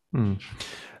beautiful. Mm.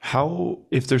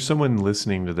 If there's someone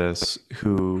listening to this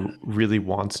who really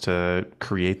wants to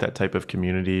create that type of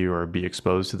community or be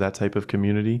exposed to that type of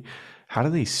community, how do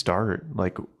they start?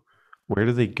 Like, where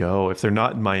do they go? If they're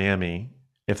not in Miami,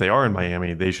 if they are in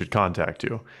Miami, they should contact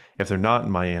you. If they're not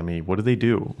in Miami, what do they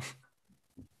do?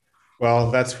 Well,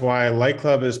 that's why Light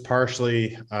Club is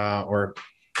partially, or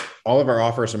all of our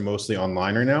offers are mostly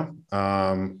online right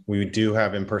now. We do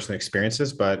have in-person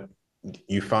experiences, but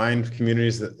you find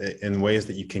communities in ways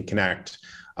that you can connect.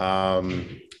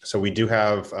 So we do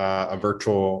have a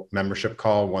virtual membership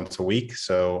call once a week.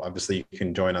 So obviously you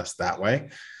can join us that way.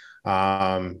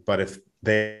 But if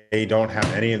they don't have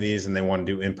any of these and they want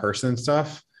to do in-person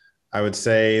stuff, I would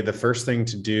say the first thing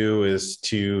to do is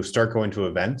to start going to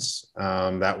events.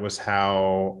 That was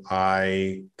how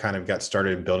I kind of got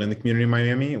started building the community in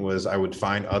Miami. Was I would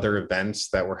find other events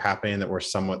that were happening that were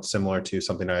somewhat similar to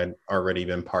something I had already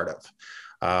been part of.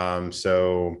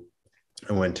 So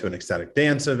I went to an ecstatic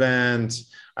dance event.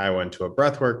 I went to a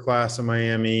breathwork class in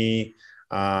Miami.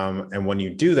 And when you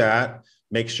do that,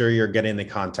 make sure you're getting the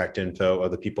contact info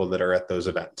of the people that are at those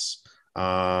events.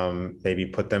 Maybe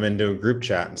put them into a group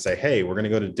chat and say, hey, we're going to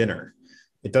go to dinner.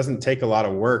 it doesn't take a lot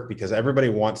of work because everybody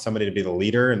wants somebody to be the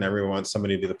leader and everyone wants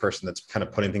somebody to be the person that's kind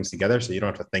of putting things together. So you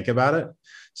don't have to think about it.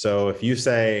 So if you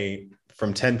say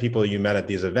from 10 people you met at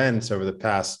these events over the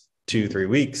past 2, 3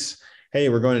 weeks, hey,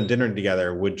 we're going to dinner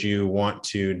together. Would you want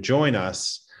to join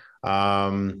us?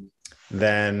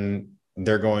 Then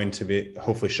they're going to be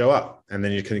hopefully show up. And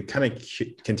then you can kind of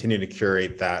continue to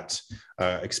curate that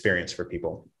experience for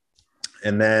people.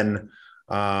 And then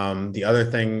the other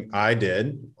thing I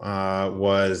did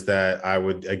was that I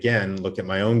would, again, look at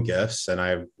my own gifts, and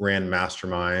I ran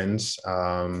masterminds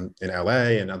in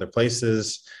LA and other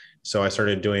places. So I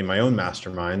started doing my own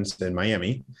masterminds in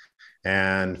Miami.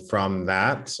 And from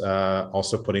that,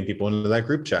 also putting people into that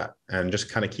group chat and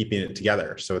just kind of keeping it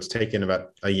together. So it's taken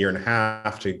about a year and a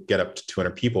half to get up to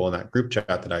 200 people in that group chat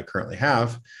that I currently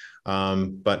have.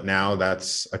 But now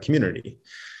that's a community.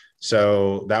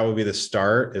 So that would be the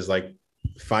start, is like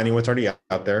finding what's already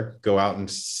out there, go out and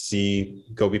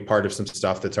go be part of some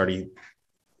stuff that's already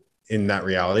in that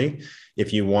reality.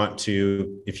 If you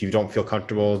don't feel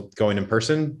comfortable going in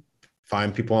person,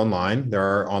 find people online. There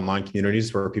are online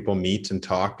communities where people meet and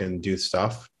talk and do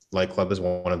stuff. Light Club is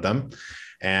one of them.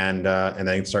 And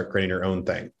then start creating your own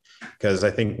thing. Because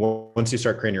I think once you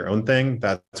start creating your own thing,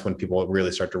 that's when people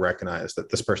really start to recognize that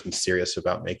this person's serious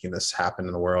about making this happen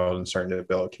in the world and starting to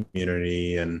build a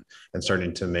community and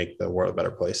starting to make the world a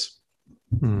better place.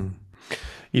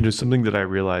 Something that I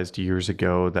realized years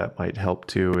ago that might help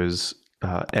too is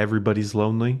everybody's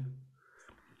lonely.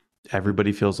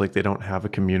 Everybody feels like they don't have a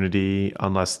community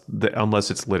unless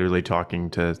it's literally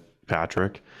talking to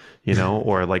Patrick,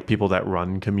 or like people that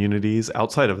run communities.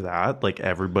 Outside of that, like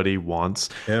everybody wants,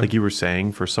 like you were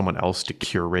saying, for someone else to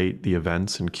curate the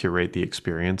events and curate the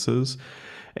experiences.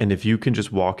 And if you can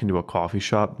just walk into a coffee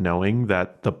shop knowing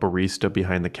that the barista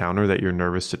behind the counter that you're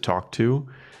nervous to talk to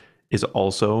is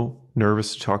also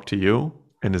nervous to talk to you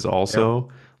and is also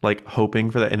like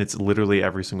hoping for that. And it's literally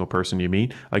every single person you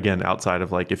meet. Again, outside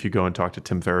of like if you go and talk to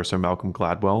Tim Ferriss or Malcolm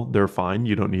Gladwell, they're fine.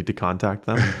 You don't need to contact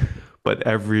them. But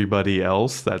everybody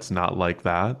else that's not like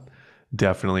that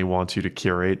definitely wants you to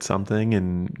curate something,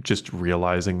 and just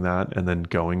realizing that and then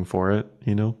going for it,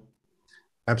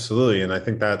 Absolutely. And I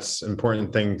think that's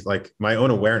important thing, like my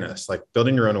own awareness, like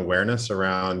building your own awareness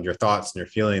around your thoughts and your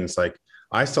feelings. Like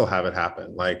I still have it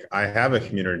happen. Like I have a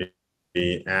community,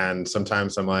 and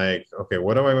sometimes I'm like, okay,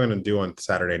 what am I going to do on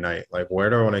Saturday night? Like, where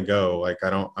do I want to go? Like,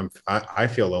 I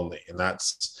feel lonely. And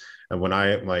when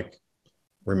I like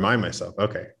remind myself,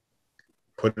 okay,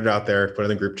 put it out there, put it in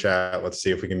the group chat. Let's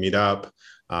see if we can meet up,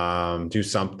 do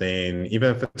something,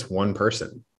 even if it's one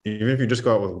person, even if you just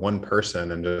go out with one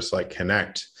person and just like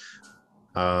connect,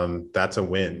 that's a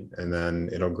win. And then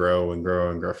it'll grow and grow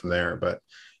and grow from there. But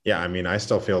yeah, I mean, I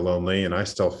still feel lonely and I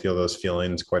still feel those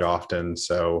feelings quite often.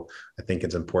 So I think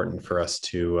it's important for us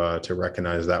to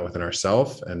recognize that within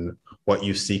ourselves, and what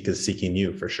you seek is seeking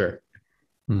you, for sure.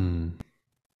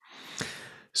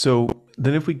 So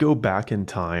then if we go back in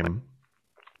time,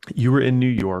 you were in New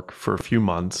York for a few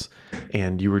months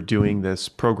and you were doing this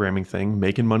programming thing,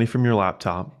 making money from your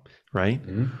laptop, right?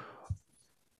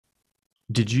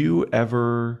 Did you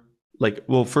ever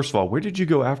first of all, where did you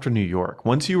go after New York?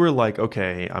 Once you were like,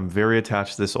 okay, I'm very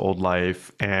attached to this old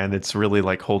life and it's really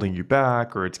like holding you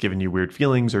back, or it's giving you weird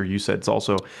feelings, or you said it's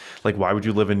also like, why would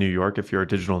you live in New York if you're a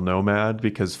digital nomad?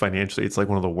 Because financially it's like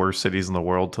one of the worst cities in the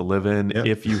world to live in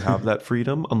if you have that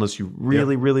freedom, unless you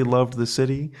really, really loved the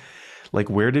city. Like,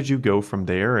 where did you go from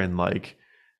there? And like,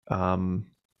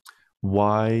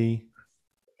 why?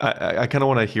 I kind of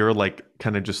want to hear like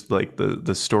kind of just like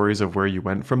the stories of where you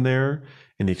went from there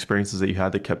and the experiences that you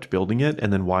had that kept building it,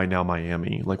 and then why now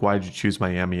Miami? Like, why did you choose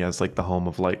Miami as like the home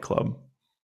of Light Club?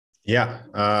 Yeah.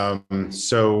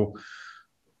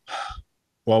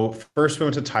 Well, first we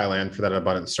went to Thailand for that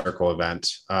Abundant Circle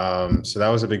event. So that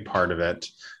was a big part of it.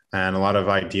 And a lot of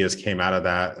ideas came out of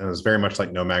that. And it was very much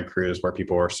like Nomad Cruise, where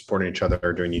people were supporting each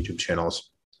other doing YouTube channels.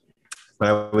 But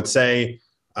I would say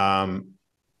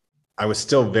I was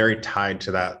still very tied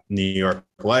to that New York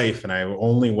life. And I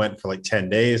only went for like 10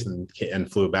 days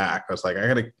and flew back. I was like, I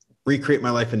got to recreate my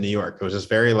life in New York. It was just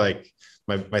very like,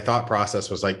 my thought process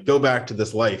was like, go back to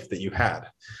this life that you had.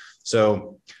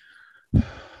 So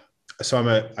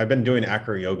I've been doing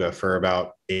acro yoga for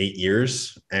about 8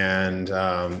 years. And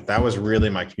that was really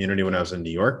my community when I was in New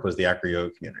York, was the acro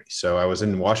yoga community. So I was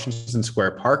in Washington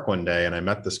Square Park one day and I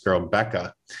met this girl,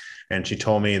 Becca, and she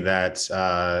told me that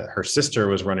her sister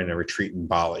was running a retreat in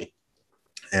Bali.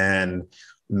 And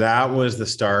that was the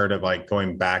start of like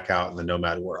going back out in the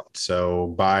nomad world.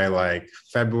 So by like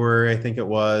February, I think it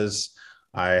was,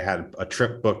 I had a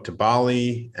trip booked to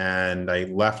Bali and I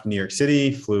left New York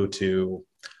City, flew to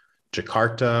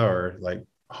Jakarta or like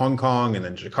Hong Kong and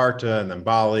then Jakarta and then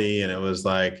Bali. And it was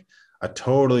like a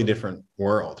totally different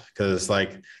world because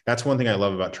like that's one thing I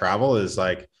love about travel is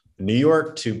like New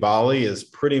York to Bali is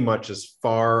pretty much as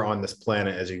far on this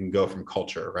planet as you can go from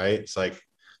culture, right? It's like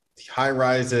high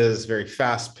rises, very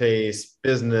fast paced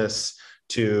business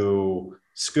to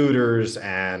scooters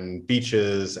and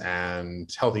beaches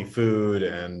and healthy food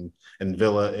and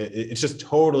villa. It's just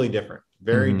totally different,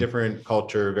 very Hmm. different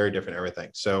culture, very different everything.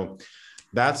 So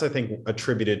that's, I think,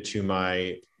 attributed to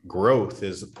my growth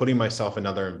is putting myself in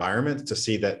other environments to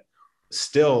see that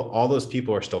still all those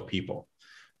people are still people.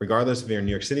 Regardless if you're in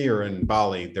New York City or in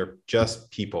Bali, they're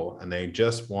just people and they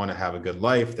just want to have a good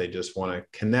life. They just want to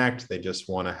connect. They just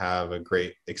want to have a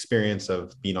great experience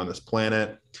of being on this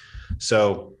planet.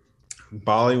 So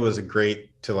Bali was a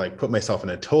great to like put myself in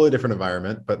a totally different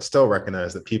environment, but still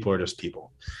recognize that people are just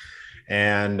people.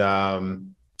 And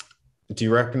do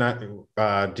you recognize,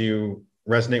 do you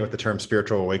resonate with the term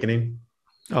spiritual awakening?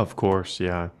 Of course,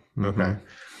 yeah. Hmm. Okay.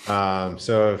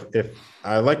 So if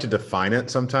I like to define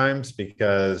it sometimes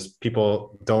because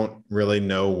people don't really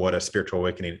know what a spiritual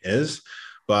awakening is,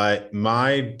 but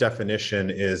my definition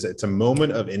is it's a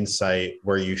moment of insight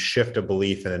where you shift a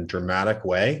belief in a dramatic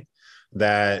way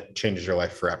that changes your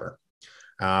life forever.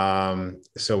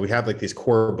 So we have like these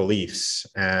core beliefs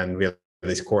and we have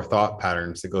these core thought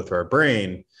patterns that go through our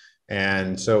brain.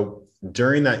 And so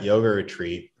during that yoga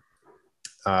retreat,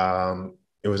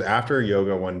 it was after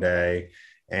yoga one day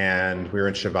and we were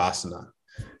in Shavasana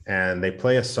and they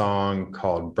play a song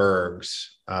called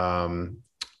Bergs,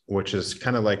 which is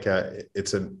kind of like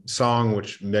it's a song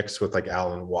which mixed with like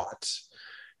Alan Watts.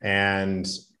 And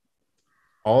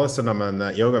all of a sudden I'm on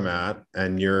that yoga mat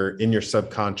and you're in your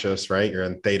subconscious, right? You're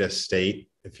in theta state.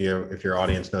 If your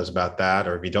audience knows about that,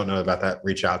 or if you don't know about that,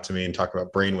 reach out to me and talk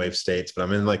about brainwave states. But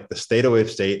I'm in like the theta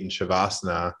wave state in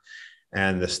Shavasana.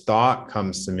 And this thought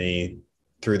comes to me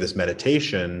through this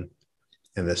meditation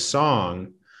and this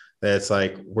song that it's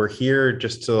like, we're here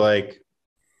just to like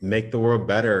make the world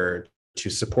better, to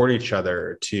support each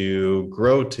other, to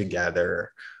grow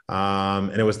together.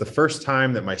 And it was the first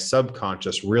time that my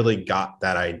subconscious really got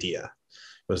that idea.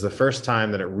 It was the first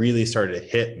time that it really started to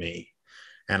hit me.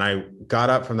 And I got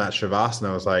up from that Shavasana.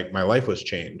 I was like, my life was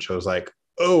changed. I was like,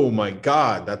 oh my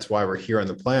God, that's why we're here on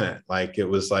the planet. Like it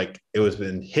was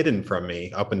been hidden from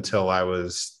me up until I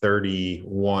was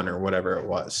 31 or whatever it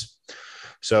was.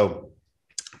 So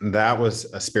that was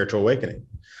a spiritual awakening.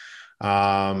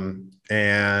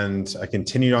 And I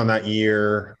continued on that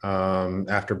year.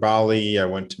 After Bali, I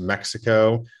went to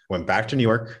Mexico, went back to New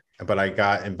York, but I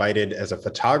got invited as a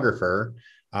photographer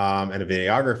and a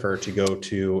videographer to go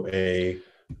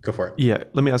for it. Yeah,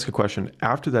 let me ask a question.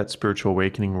 After that spiritual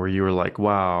awakening where you were like,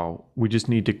 wow, we just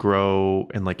need to grow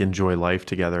and like enjoy life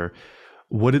together,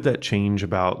 what did that change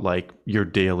about like your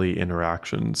daily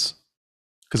interactions?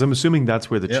 Because I'm assuming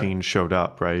that's where the Yeah. change showed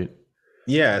up, right?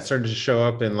 Yeah, it started to show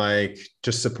up in like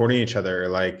just supporting each other,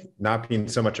 like not being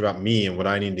so much about me and what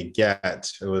I need to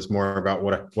get. It was more about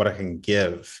what I can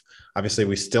give. Obviously,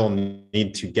 we still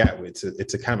need to get.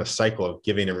 It's a kind of a cycle of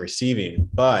giving and receiving,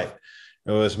 but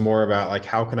it was more about like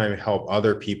how can I help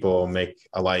other people make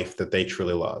a life that they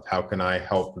truly love? How can I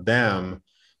help them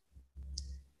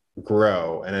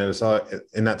grow? And it was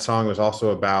in that song was also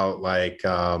about like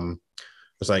it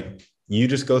was like you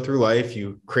just go through life,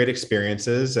 you create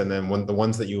experiences, and then when the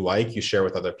ones that you like, you share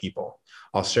with other people.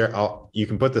 You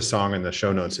can put the song in the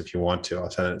show notes if you want to. I'll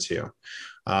send it to you.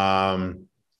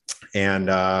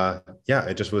 Yeah,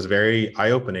 it just was very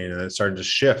eye-opening and it started to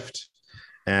shift.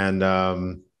 And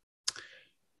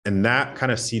that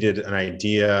kind of seeded an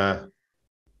idea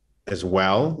as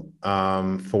well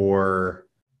for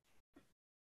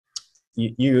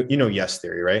you know yes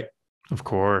theory, right? Of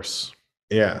course.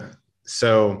 Yeah.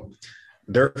 So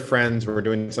their friends were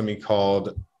doing something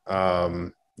called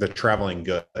the Traveling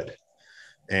Good.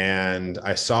 And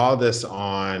I saw this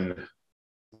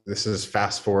is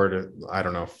fast forward, I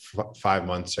don't know, 5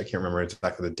 months. I can't remember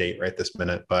exactly the date right this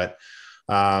minute, but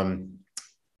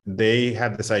they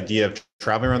had this idea of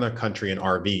traveling around the country in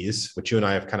RVs, which you and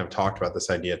I have kind of talked about this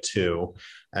idea too,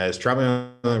 as traveling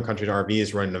around the country in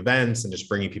RVs, running events and just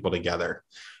bringing people together.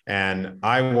 And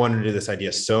I wanted to do this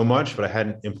idea so much, but I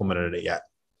hadn't implemented it yet.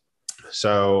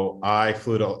 So I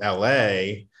flew to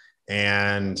LA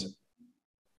and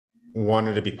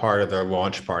wanted to be part of their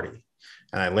launch party.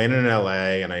 And I landed in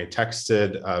LA and I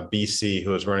texted BC,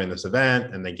 who was running this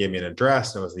event, and they gave me an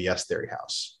address, and it was the Yes Theory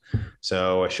house.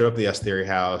 So I showed up at the Yes Theory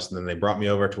house, and then they brought me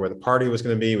over to where the party was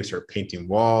going to be. We started painting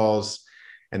walls.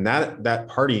 And that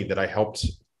party that I helped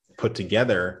put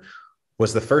together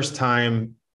was the first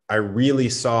time I really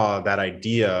saw that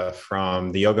idea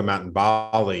from the yoga mat in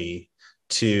Bali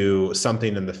to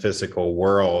something in the physical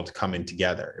world coming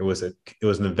together. It was an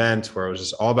event where it was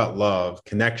just all about love,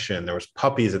 connection. There was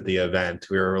puppies at the event.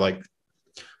 We were like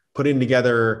putting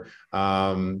together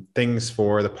things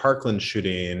for the Parkland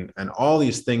shooting and all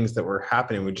these things that were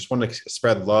happening. We just wanted to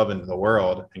spread love into the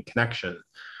world and connection.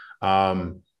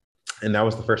 And that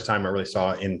was the first time I really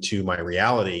saw into my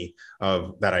reality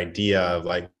of that idea of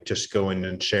like just going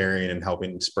and sharing and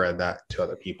helping spread that to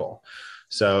other people.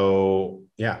 So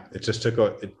yeah, it just took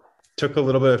a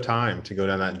little bit of time to go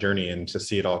down that journey and to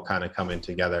see it all kind of coming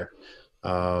together.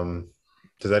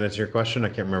 Does that answer your question? I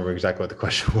can't remember exactly what the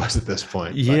question was at this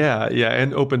point. Yeah, yeah,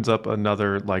 and opens up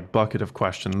another like bucket of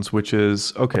questions, which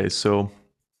is okay, so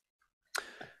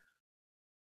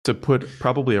to put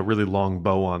probably a really long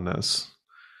bow on this,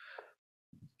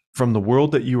 from the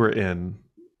world that you were in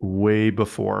way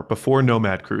before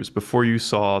Nomad Cruise, before you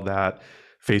saw that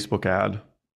Facebook ad,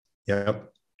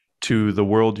 Yep. to the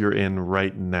world you're in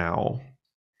right now,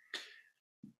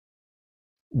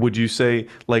 would you say,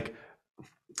 like,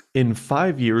 in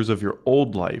 5 years of your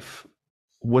old life,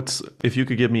 if you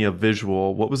could give me a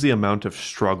visual, what was the amount of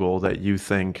struggle that you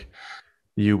think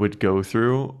you would go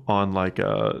through on like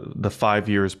the 5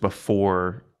 years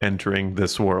before entering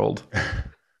this world?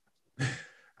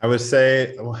 I would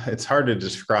say it's hard to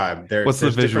describe. What's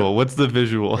the visual? What's the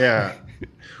visual? Yeah.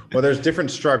 Well, there's different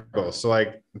struggles. So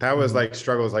like that was like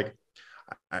struggles. Like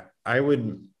I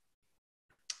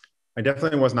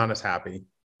definitely was not as happy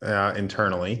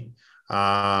internally.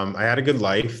 I had a good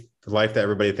life, the life that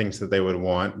everybody thinks that they would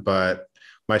want, but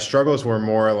my struggles were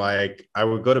more like I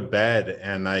would go to bed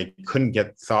and I couldn't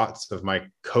get thoughts of my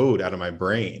code out of my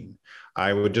brain.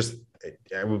 I would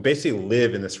basically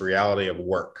live in this reality of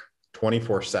work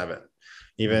 24/7.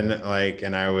 Even like,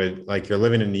 and I would like, you're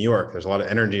living in New York, there's a lot of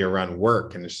energy around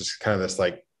work. And it's just kind of this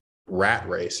like rat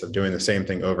race of doing the same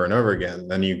thing over and over again.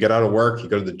 Then you get out of work, you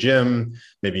go to the gym,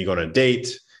 maybe you go on a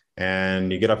date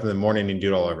and you get up in the morning and you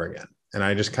do it all over again. And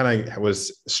I just kind of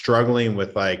was struggling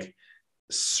with like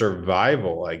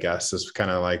survival, I guess, is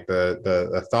kind of like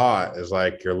the thought is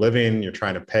like you're living, you're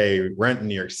trying to pay rent in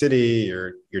New York City,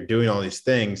 you're doing all these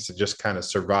things to just kind of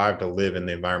survive, to live in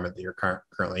the environment that you're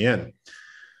currently in.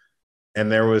 And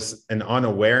there was an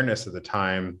unawareness at the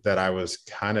time that I was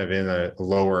kind of in a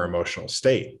lower emotional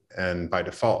state. And by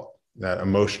default, that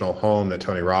emotional home that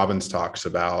Tony Robbins talks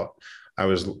about, I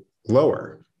was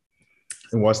lower.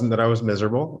 It wasn't that I was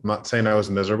miserable. I'm not saying I was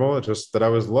miserable. It's just that I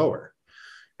was lower.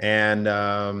 And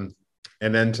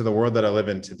then to the world that I live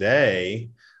in today,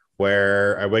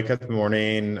 where I wake up in the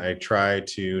morning, I try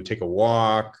to take a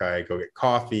walk, I go get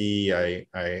coffee, I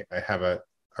have a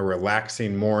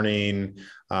relaxing morning,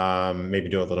 maybe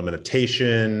do a little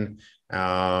meditation,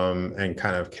 and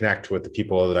kind of connect with the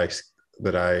people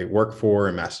that I work for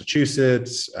in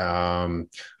Massachusetts.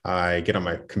 I get on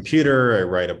my computer, I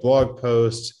write a blog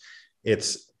post.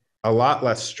 It's a lot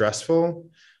less stressful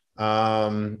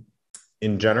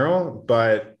in general,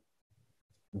 but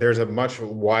there's a much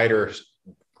wider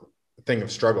thing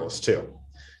of struggles too.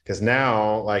 Because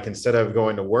now, like, instead of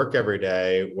going to work every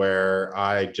day where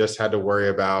I just had to worry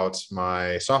about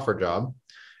my software job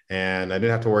and I didn't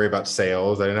have to worry about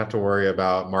sales, I didn't have to worry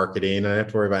about marketing, I didn't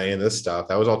have to worry about any of this stuff.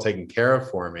 That was all taken care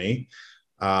of for me.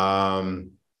 That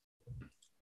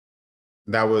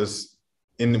was,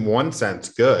 in one sense,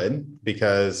 good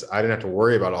because I didn't have to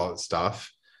worry about all this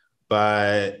stuff.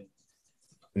 But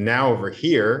now over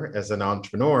here as an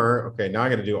entrepreneur, okay, now I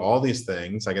got to do all these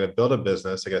things. I got to build a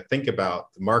business. I got to think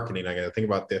about the marketing. I got to think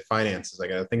about the finances. I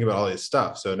got to think about all this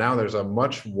stuff. So now there's a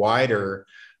much wider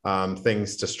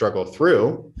things to struggle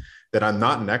through that I'm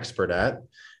not an expert at.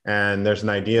 And there's an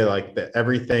idea like that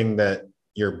everything that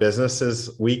your business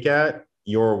is weak at,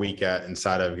 you're weak at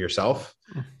inside of yourself.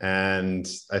 And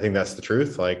I think that's the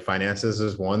truth. Like finances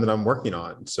is one that I'm working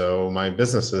on. So my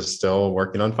business is still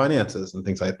working on finances and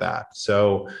things like that.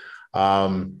 So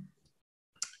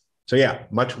yeah,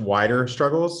 much wider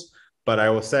struggles, but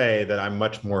I will say that I'm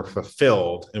much more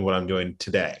fulfilled in what I'm doing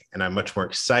today. And I'm much more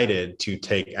excited to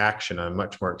take action. I'm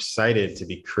much more excited to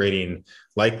be creating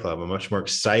Light Club. I'm much more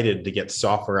excited to get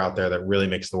software out there that really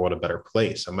makes the world a better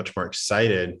place. I'm much more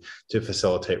excited to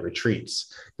facilitate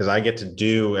retreats because I get to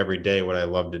do every day what I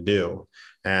love to do.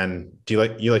 And do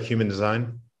you like human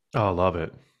design? Oh, I love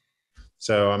it.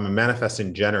 So I'm a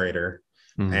manifesting generator,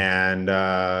 and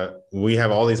we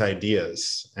have all these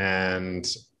ideas, and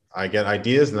I get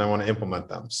ideas and I want to implement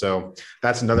them. So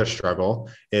that's another struggle,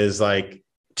 is like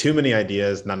too many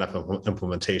ideas, not enough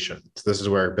implementation. So this is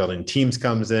where building teams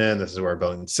comes in. This is where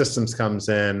building systems comes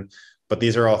in. But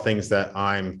these are all things that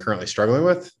I'm currently struggling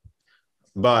with.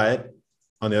 But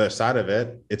on the other side of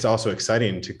it, it's also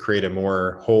exciting to create a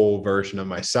more whole version of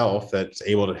myself that's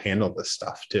able to handle this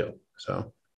stuff too.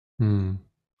 So Hmm.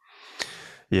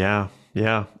 Yeah,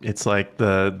 yeah. It's like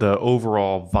the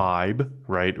overall vibe,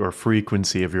 right, or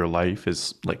frequency of your life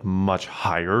is like much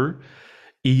higher,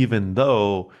 even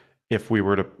though if we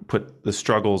were to put the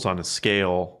struggles on a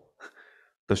scale,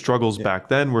 the struggles yeah, back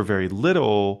then were very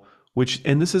little, which,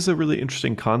 and this is a really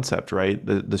interesting concept, right?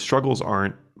 The struggles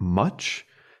aren't much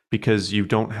because you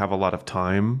don't have a lot of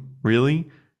time really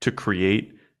to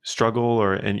create struggle,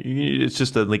 or and it's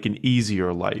just like an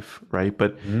easier life, right?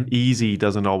 But mhm, easy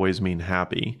doesn't always mean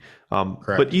happy. But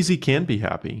correct. easy can be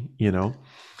happy, you know.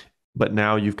 But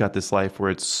now you've got this life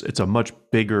where it's a much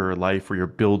bigger life where you're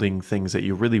building things that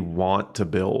you really want to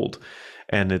build.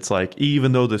 And it's like,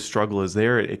 even though the struggle is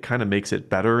there, it kind of makes it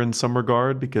better in some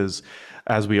regard because,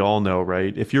 as we all know,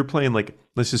 right, if you're playing, like,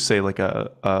 let's just say like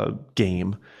a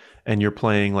game, and you're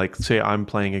playing, like, say I'm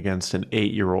playing against an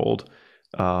 8-year old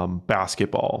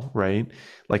basketball, right?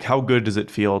 Like, how good does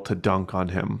it feel to dunk on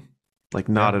him? Like,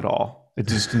 not Yeah. at all. It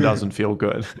just doesn't feel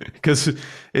good because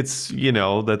it's,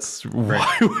 that's, Right.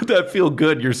 why would that feel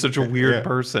good? You're such a weird Yeah.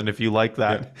 person if you like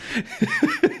Yeah.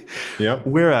 that. Yep.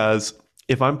 Whereas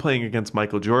if I'm playing against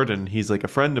Michael Jordan, he's like a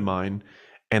friend of mine,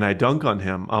 and I dunk on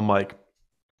him, I'm like,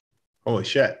 Holy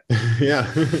shit. Yeah.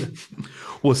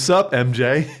 "What's up,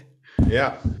 MJ?"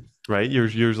 Yeah. Right?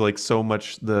 You're like so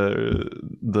much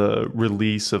the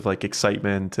release of like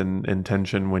excitement and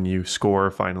tension when you score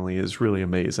finally is really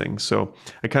amazing. So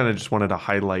I kind of just wanted to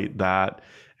highlight that,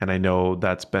 and I know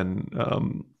that's been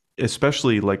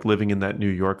especially like living in that New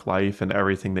York life and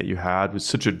everything that you had was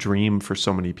such a dream for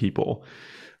so many people,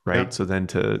 right? Yeah. So then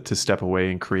to step away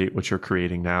and create what you're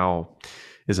creating now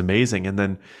is amazing. And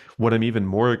then what I'm even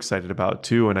more excited about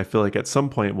too, and I feel like at some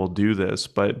point we'll do this,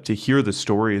 but to hear the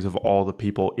stories of all the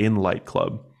people in Light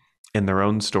Club and their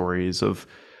own stories of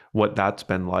what that's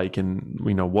been like, and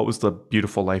what was the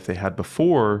beautiful life they had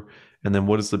before, and then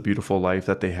what is the beautiful life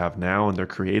that they have now and they're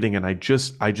creating. And I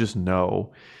just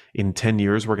know in 10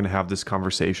 years we're going to have this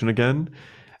conversation again,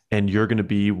 and you're going to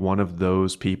be one of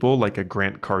those people, like a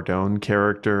Grant Cardone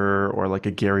character or like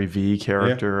a Gary Vee Yeah.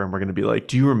 character, and we're going to be like,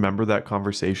 do you remember that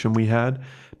conversation we had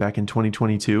back in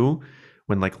 2022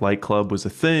 when like Light Club was a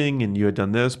thing and you had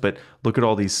done this, but look at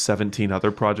all these 17 other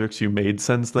projects you made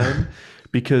since then?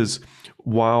 Because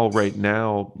while right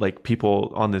now, like,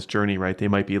 people on this journey, right, they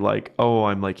might be like, oh,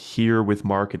 I'm like here with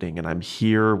marketing and I'm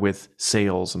here with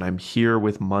sales and I'm here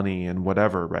with money and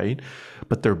whatever, right?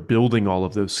 But they're building all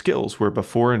of those skills, where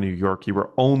before in New York you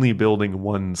were only building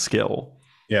one skill,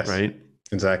 Yes. right?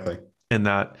 Exactly. And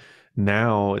that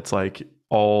now it's like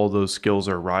all those skills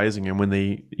are rising, and when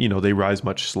they rise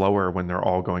much slower when they're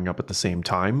all going up at the same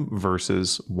time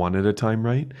versus one at a time,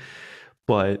 right?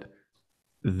 But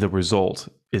the result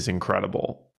is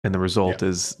incredible. And the Yeah. result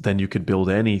is then you could build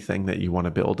anything that you want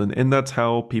to build. And that's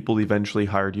how people eventually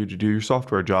hired you to do your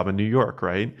software job in New York,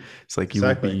 right? It's like you will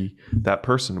Exactly. be that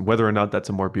person. Whether or not that's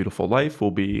a more beautiful life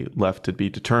will be left to be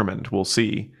determined. We'll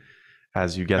see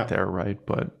as you get Yeah. there, right?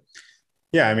 But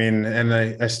Yeah, I mean, and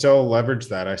I still leverage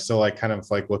that. I still like kind of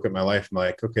like look at my life. I'm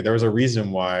like, okay, there was a reason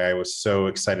why I was so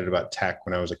excited about tech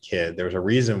when I was a kid. There was a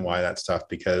reason why that stuff,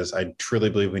 because I truly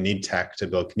believe we need tech to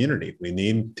build community. We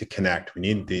need to connect. We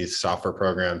need these software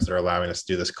programs that are allowing us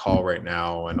to do this call right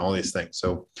now and all these things.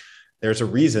 So there's a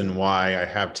reason why I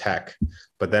have tech,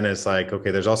 but then it's like,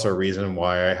 okay, there's also a reason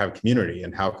why I have community,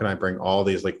 and how can I bring all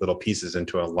these like little pieces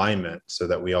into alignment so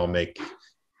that we all make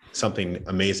something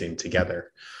amazing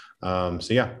together. So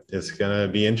yeah, it's going to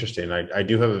be interesting. I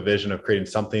do have a vision of creating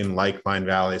something like Mind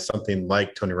Valley, something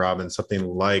like Tony Robbins, something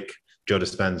like Joe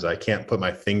Dispenza. I can't put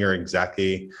my finger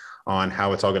exactly on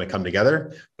how it's all going to come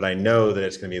together, but I know that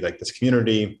it's going to be like this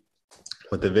community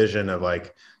with the vision of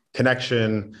like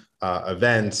connection,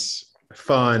 events,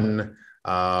 fun,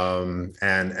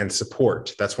 and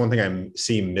support. That's one thing I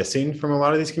see missing from a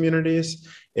lot of these communities,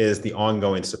 is the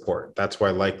ongoing support. That's why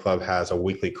Light Club has a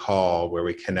weekly call where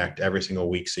we connect every single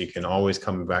week, so you can always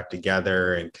come back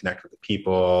together and connect with the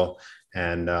people.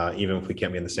 And even if we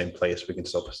can't be in the same place, we can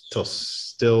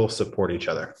still support each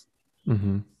other.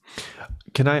 mhm.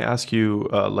 Can I ask you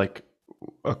like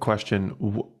a question?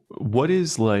 What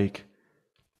is like,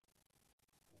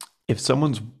 if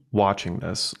someone's watching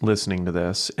this, listening to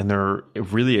this, and they're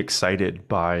really excited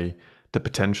by the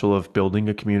potential of building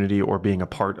a community or being a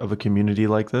part of a community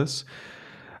like this,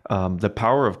 the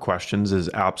power of questions is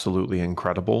absolutely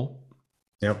incredible.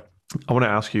 Yep. I want to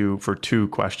ask you for two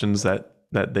questions that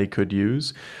they could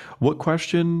use. What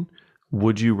question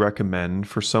would you recommend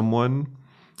for someone?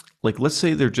 Like, let's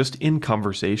say they're just in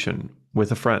conversation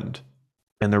with a friend,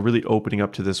 and they're really opening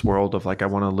up to this world of like, I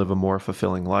want to live a more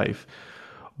fulfilling life.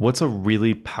 What's a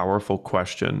really powerful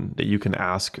question that you can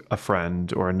ask a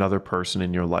friend or another person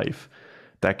in your life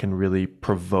that can really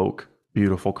provoke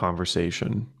beautiful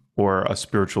conversation or a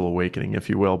spiritual awakening, if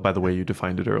you will, by the way you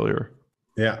defined it earlier?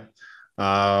 Yeah.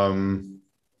 Um,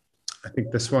 I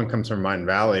think this one comes from Mind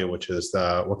Valley, which is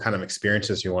what kind of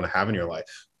experiences you want to have in your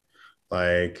life.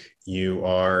 Like you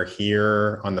are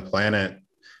here on the planet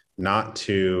not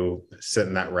to sit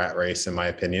in that rat race, in my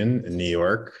opinion, in New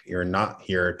York. You're not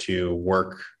here to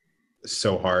work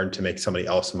so hard to make somebody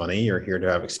else money. You're here to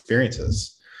have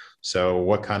experiences. So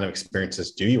what kind of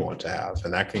experiences do you want to have?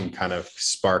 And that can kind of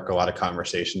spark a lot of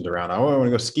conversations around, oh, I want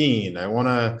to go skiing. I want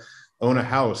to own a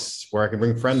house where I can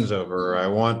bring friends over. I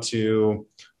want to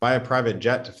buy a private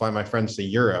jet to fly my friends to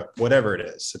Europe, whatever it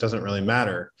is. It doesn't really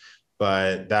matter.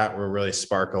 But that will really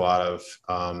spark a lot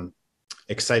of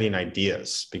exciting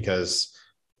ideas, because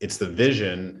it's the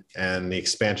vision and the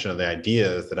expansion of the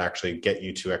ideas that actually get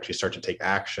you to actually start to take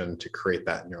action to create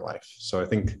that in your life. So I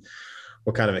think,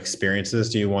 what kind of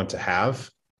experiences do you want to have?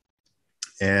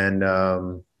 And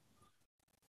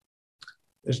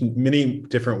there's many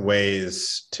different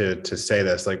ways to say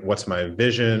this, like what's my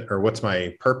vision, or what's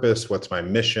my purpose, what's my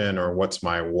mission, or what's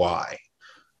my why.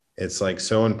 It's like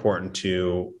so important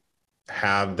to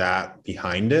have that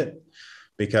behind it,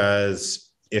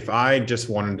 because if I just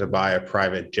wanted to buy a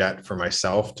private jet for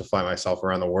myself to fly myself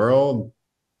around the world,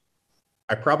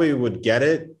 I probably would get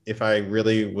it if I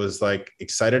really was like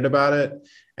excited about it,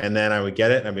 and then I would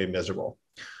get it and I'd be miserable.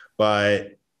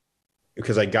 But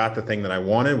because I got the thing that I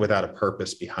wanted without a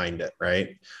purpose behind it,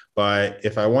 right? But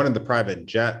if I wanted the private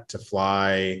jet to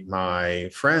fly my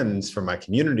friends from my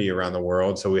community around the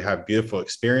world, so we have beautiful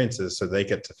experiences, so they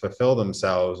get to fulfill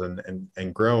themselves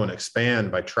and grow and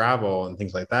expand by travel and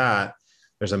things like that,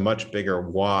 there's a much bigger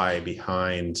why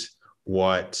behind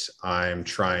what I'm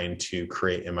trying to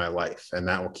create in my life. And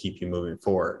that will keep you moving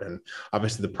forward. And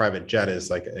obviously the private jet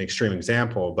is like an extreme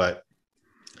example, but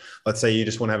let's say you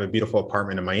just want to have a beautiful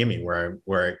apartment in Miami,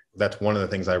 where that's one of the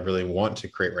things I really want to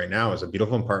create right now, is a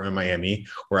beautiful apartment in Miami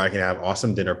where I can have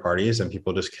awesome dinner parties and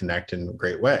people just connect in a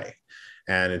great way.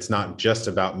 And it's not just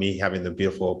about me having the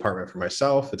beautiful apartment for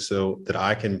myself. It's so that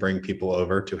I can bring people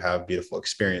over to have beautiful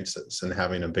experiences, and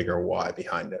having a bigger why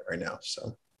behind it right now.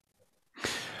 So.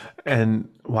 And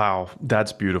wow,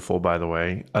 that's beautiful, by the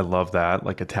way. I love that,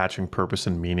 like attaching purpose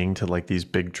and meaning to like these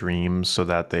big dreams so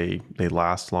that they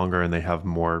last longer and they have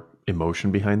more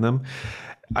emotion behind them.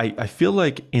 I feel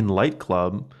like in Light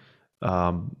Club,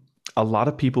 a lot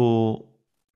of people,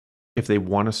 if they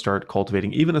want to start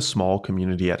cultivating even a small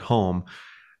community at home,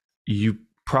 you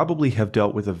probably have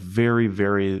dealt with a very,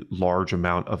 very large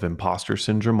amount of imposter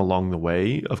syndrome along the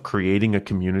way of creating a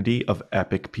community of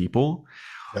epic people.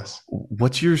 Yes.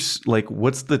 What's your like,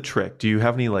 what's the trick? Do you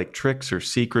have any like tricks or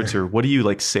secrets, or what do you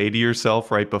like say to yourself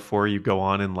right before you go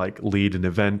on and like lead an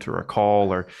event or a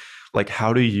call, or like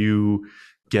how do you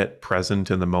get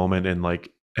present in the moment and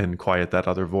like and quiet that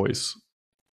other voice?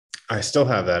 I still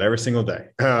have that every single day.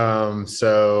 And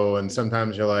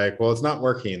sometimes you're like, well, it's not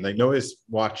working. Like nobody's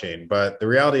watching, but the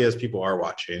reality is people are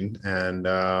watching. And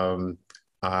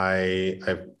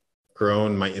I've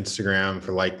grown my Instagram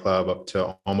for Light Club up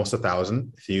to almost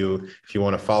 1,000. If you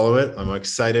want to follow it, I'm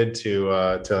excited to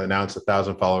announce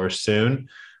 1,000 followers soon.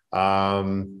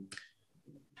 And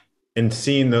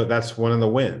seeing that's one of the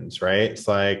wins, right? It's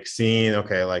like seeing,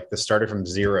 okay, like this started from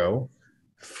zero.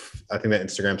 I think that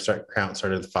Instagram account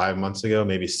started 5 months ago,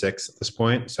 maybe 6 at this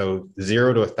point. So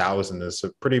 0 to 1,000 is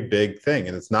a pretty big thing.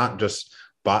 And it's not just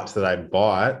bots that I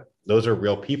bought. Those are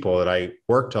real people that I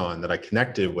worked on, that I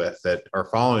connected with, that are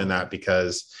following that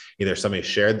because either somebody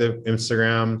shared the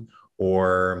Instagram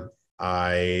or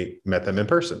I met them in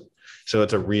person. So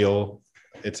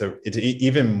it's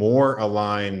even more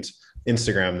aligned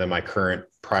Instagram than my current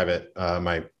private,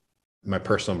 my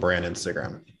personal brand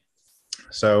Instagram.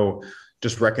 So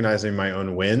just recognizing my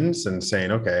own wins and saying,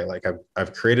 okay, like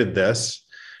I've created this,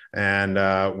 and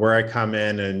where I come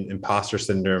in and imposter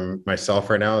syndrome myself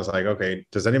right now is like, okay,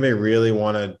 does anybody really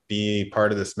want to be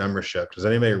part of this membership? Does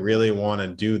anybody really want to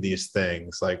do these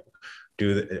things? Like,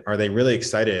 are they really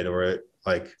excited, or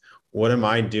like, what am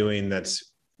I doing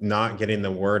that's not getting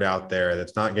the word out there,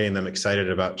 that's not getting them excited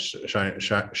about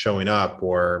showing up,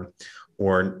 or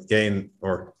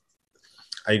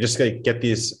I just get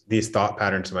these thought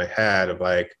patterns in my head of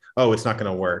like, oh, it's not going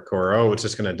to work, or, oh, it's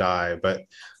just going to die. But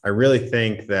I really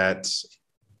think that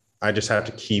I just have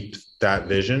to keep that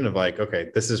vision of like, okay,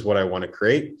 this is what I want to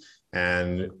create,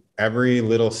 and every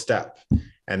little step.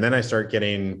 And then I start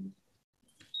getting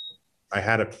I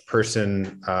had a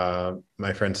person,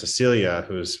 my friend Cecilia,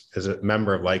 is a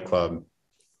member of Light Club.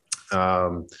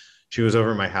 She was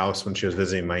over at my house when she was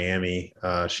visiting Miami.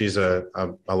 She's a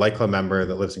Light Club member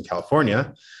that lives in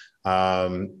California,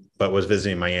 but was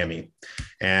visiting Miami.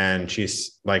 And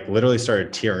she's like literally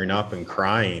started tearing up and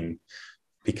crying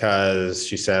because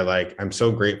she said, like, I'm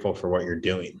so grateful for what you're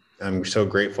doing. I'm so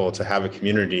grateful to have a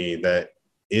community that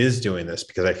is doing this,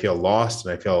 because I feel lost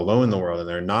and I feel alone in the world. And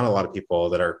there are not a lot of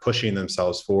people that are pushing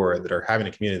themselves forward, that are having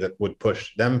a community that would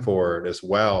push them forward as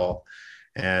well.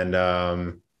 And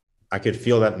I could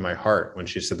feel that in my heart when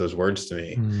she said those words to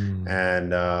me.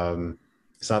 And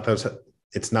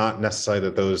it's not necessarily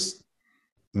that those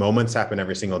moments happen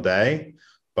every single day,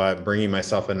 but bringing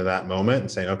myself into that moment and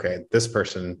saying, okay, this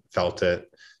person felt it,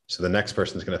 so the next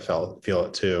person's going to feel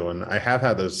it too. And I have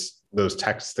had those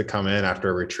texts that come in after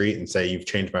a retreat and say, you've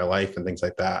changed my life and things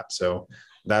like that. So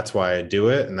that's why I do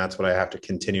it. And that's what I have to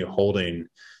continue holding,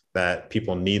 that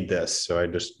people need this. So I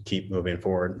just keep moving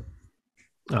forward.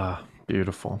 Ah,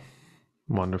 beautiful.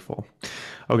 Wonderful.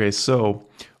 Okay. So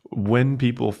when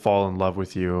people fall in love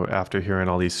with you after hearing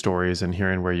all these stories and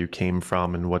hearing where you came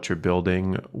from and what you're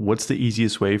building, what's the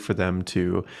easiest way for them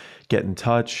to get in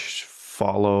touch,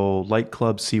 follow Light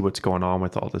Club, see what's going on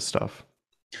with all this stuff?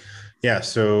 Yeah.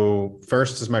 So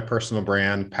first is my personal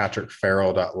brand,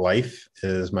 patrickfarrell.life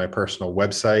is my personal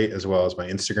website, as well as my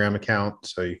Instagram account.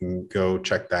 So you can go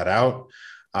check that out.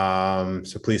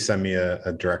 So please send me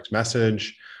a direct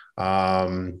message.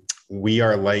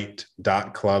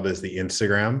 wearelight.club is the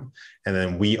Instagram, and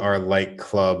then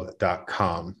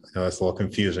wearelightclub.com. I know that's a little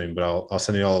confusing, but I'll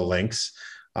send you all the links.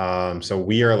 So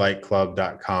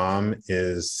wearelightclub.com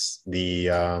is the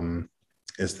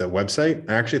website.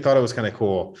 I actually thought it was kind of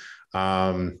cool.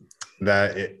 I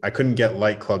couldn't get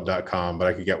lightclub.com, but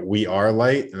I could get We Are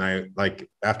Light. And I, like,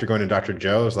 after going to Dr.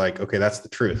 Joe, I was like, okay, that's the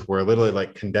truth. We're literally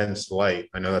like condensed light.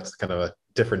 I know that's kind of a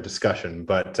different discussion,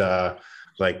 but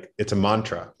like, it's a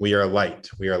mantra. We are light.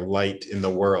 We are light in the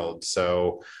world.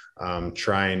 So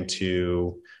trying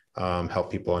to help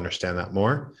people understand that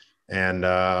more. And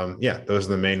yeah, those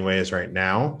are the main ways right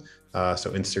now.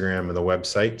 So Instagram and the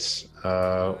websites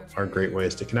are great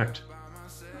ways to connect.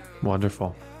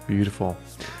 Wonderful. Beautiful.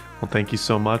 Well, thank you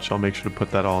so much. I'll make sure to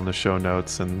put that all in the show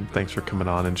notes, and thanks for coming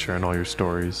on and sharing all your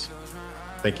stories.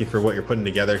 Thank you for what you're putting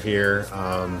together here.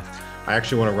 I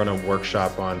actually want to run a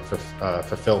workshop on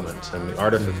fulfillment, and the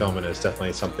art of fulfillment is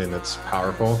definitely something that's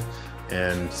powerful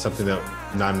and something that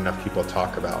not enough people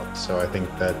talk about. So I think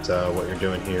that what you're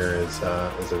doing here is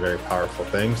a very powerful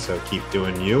thing. So keep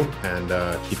doing you, and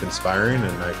keep inspiring.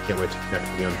 And I can't wait to connect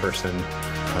with you in person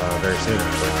very soon,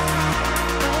 actually.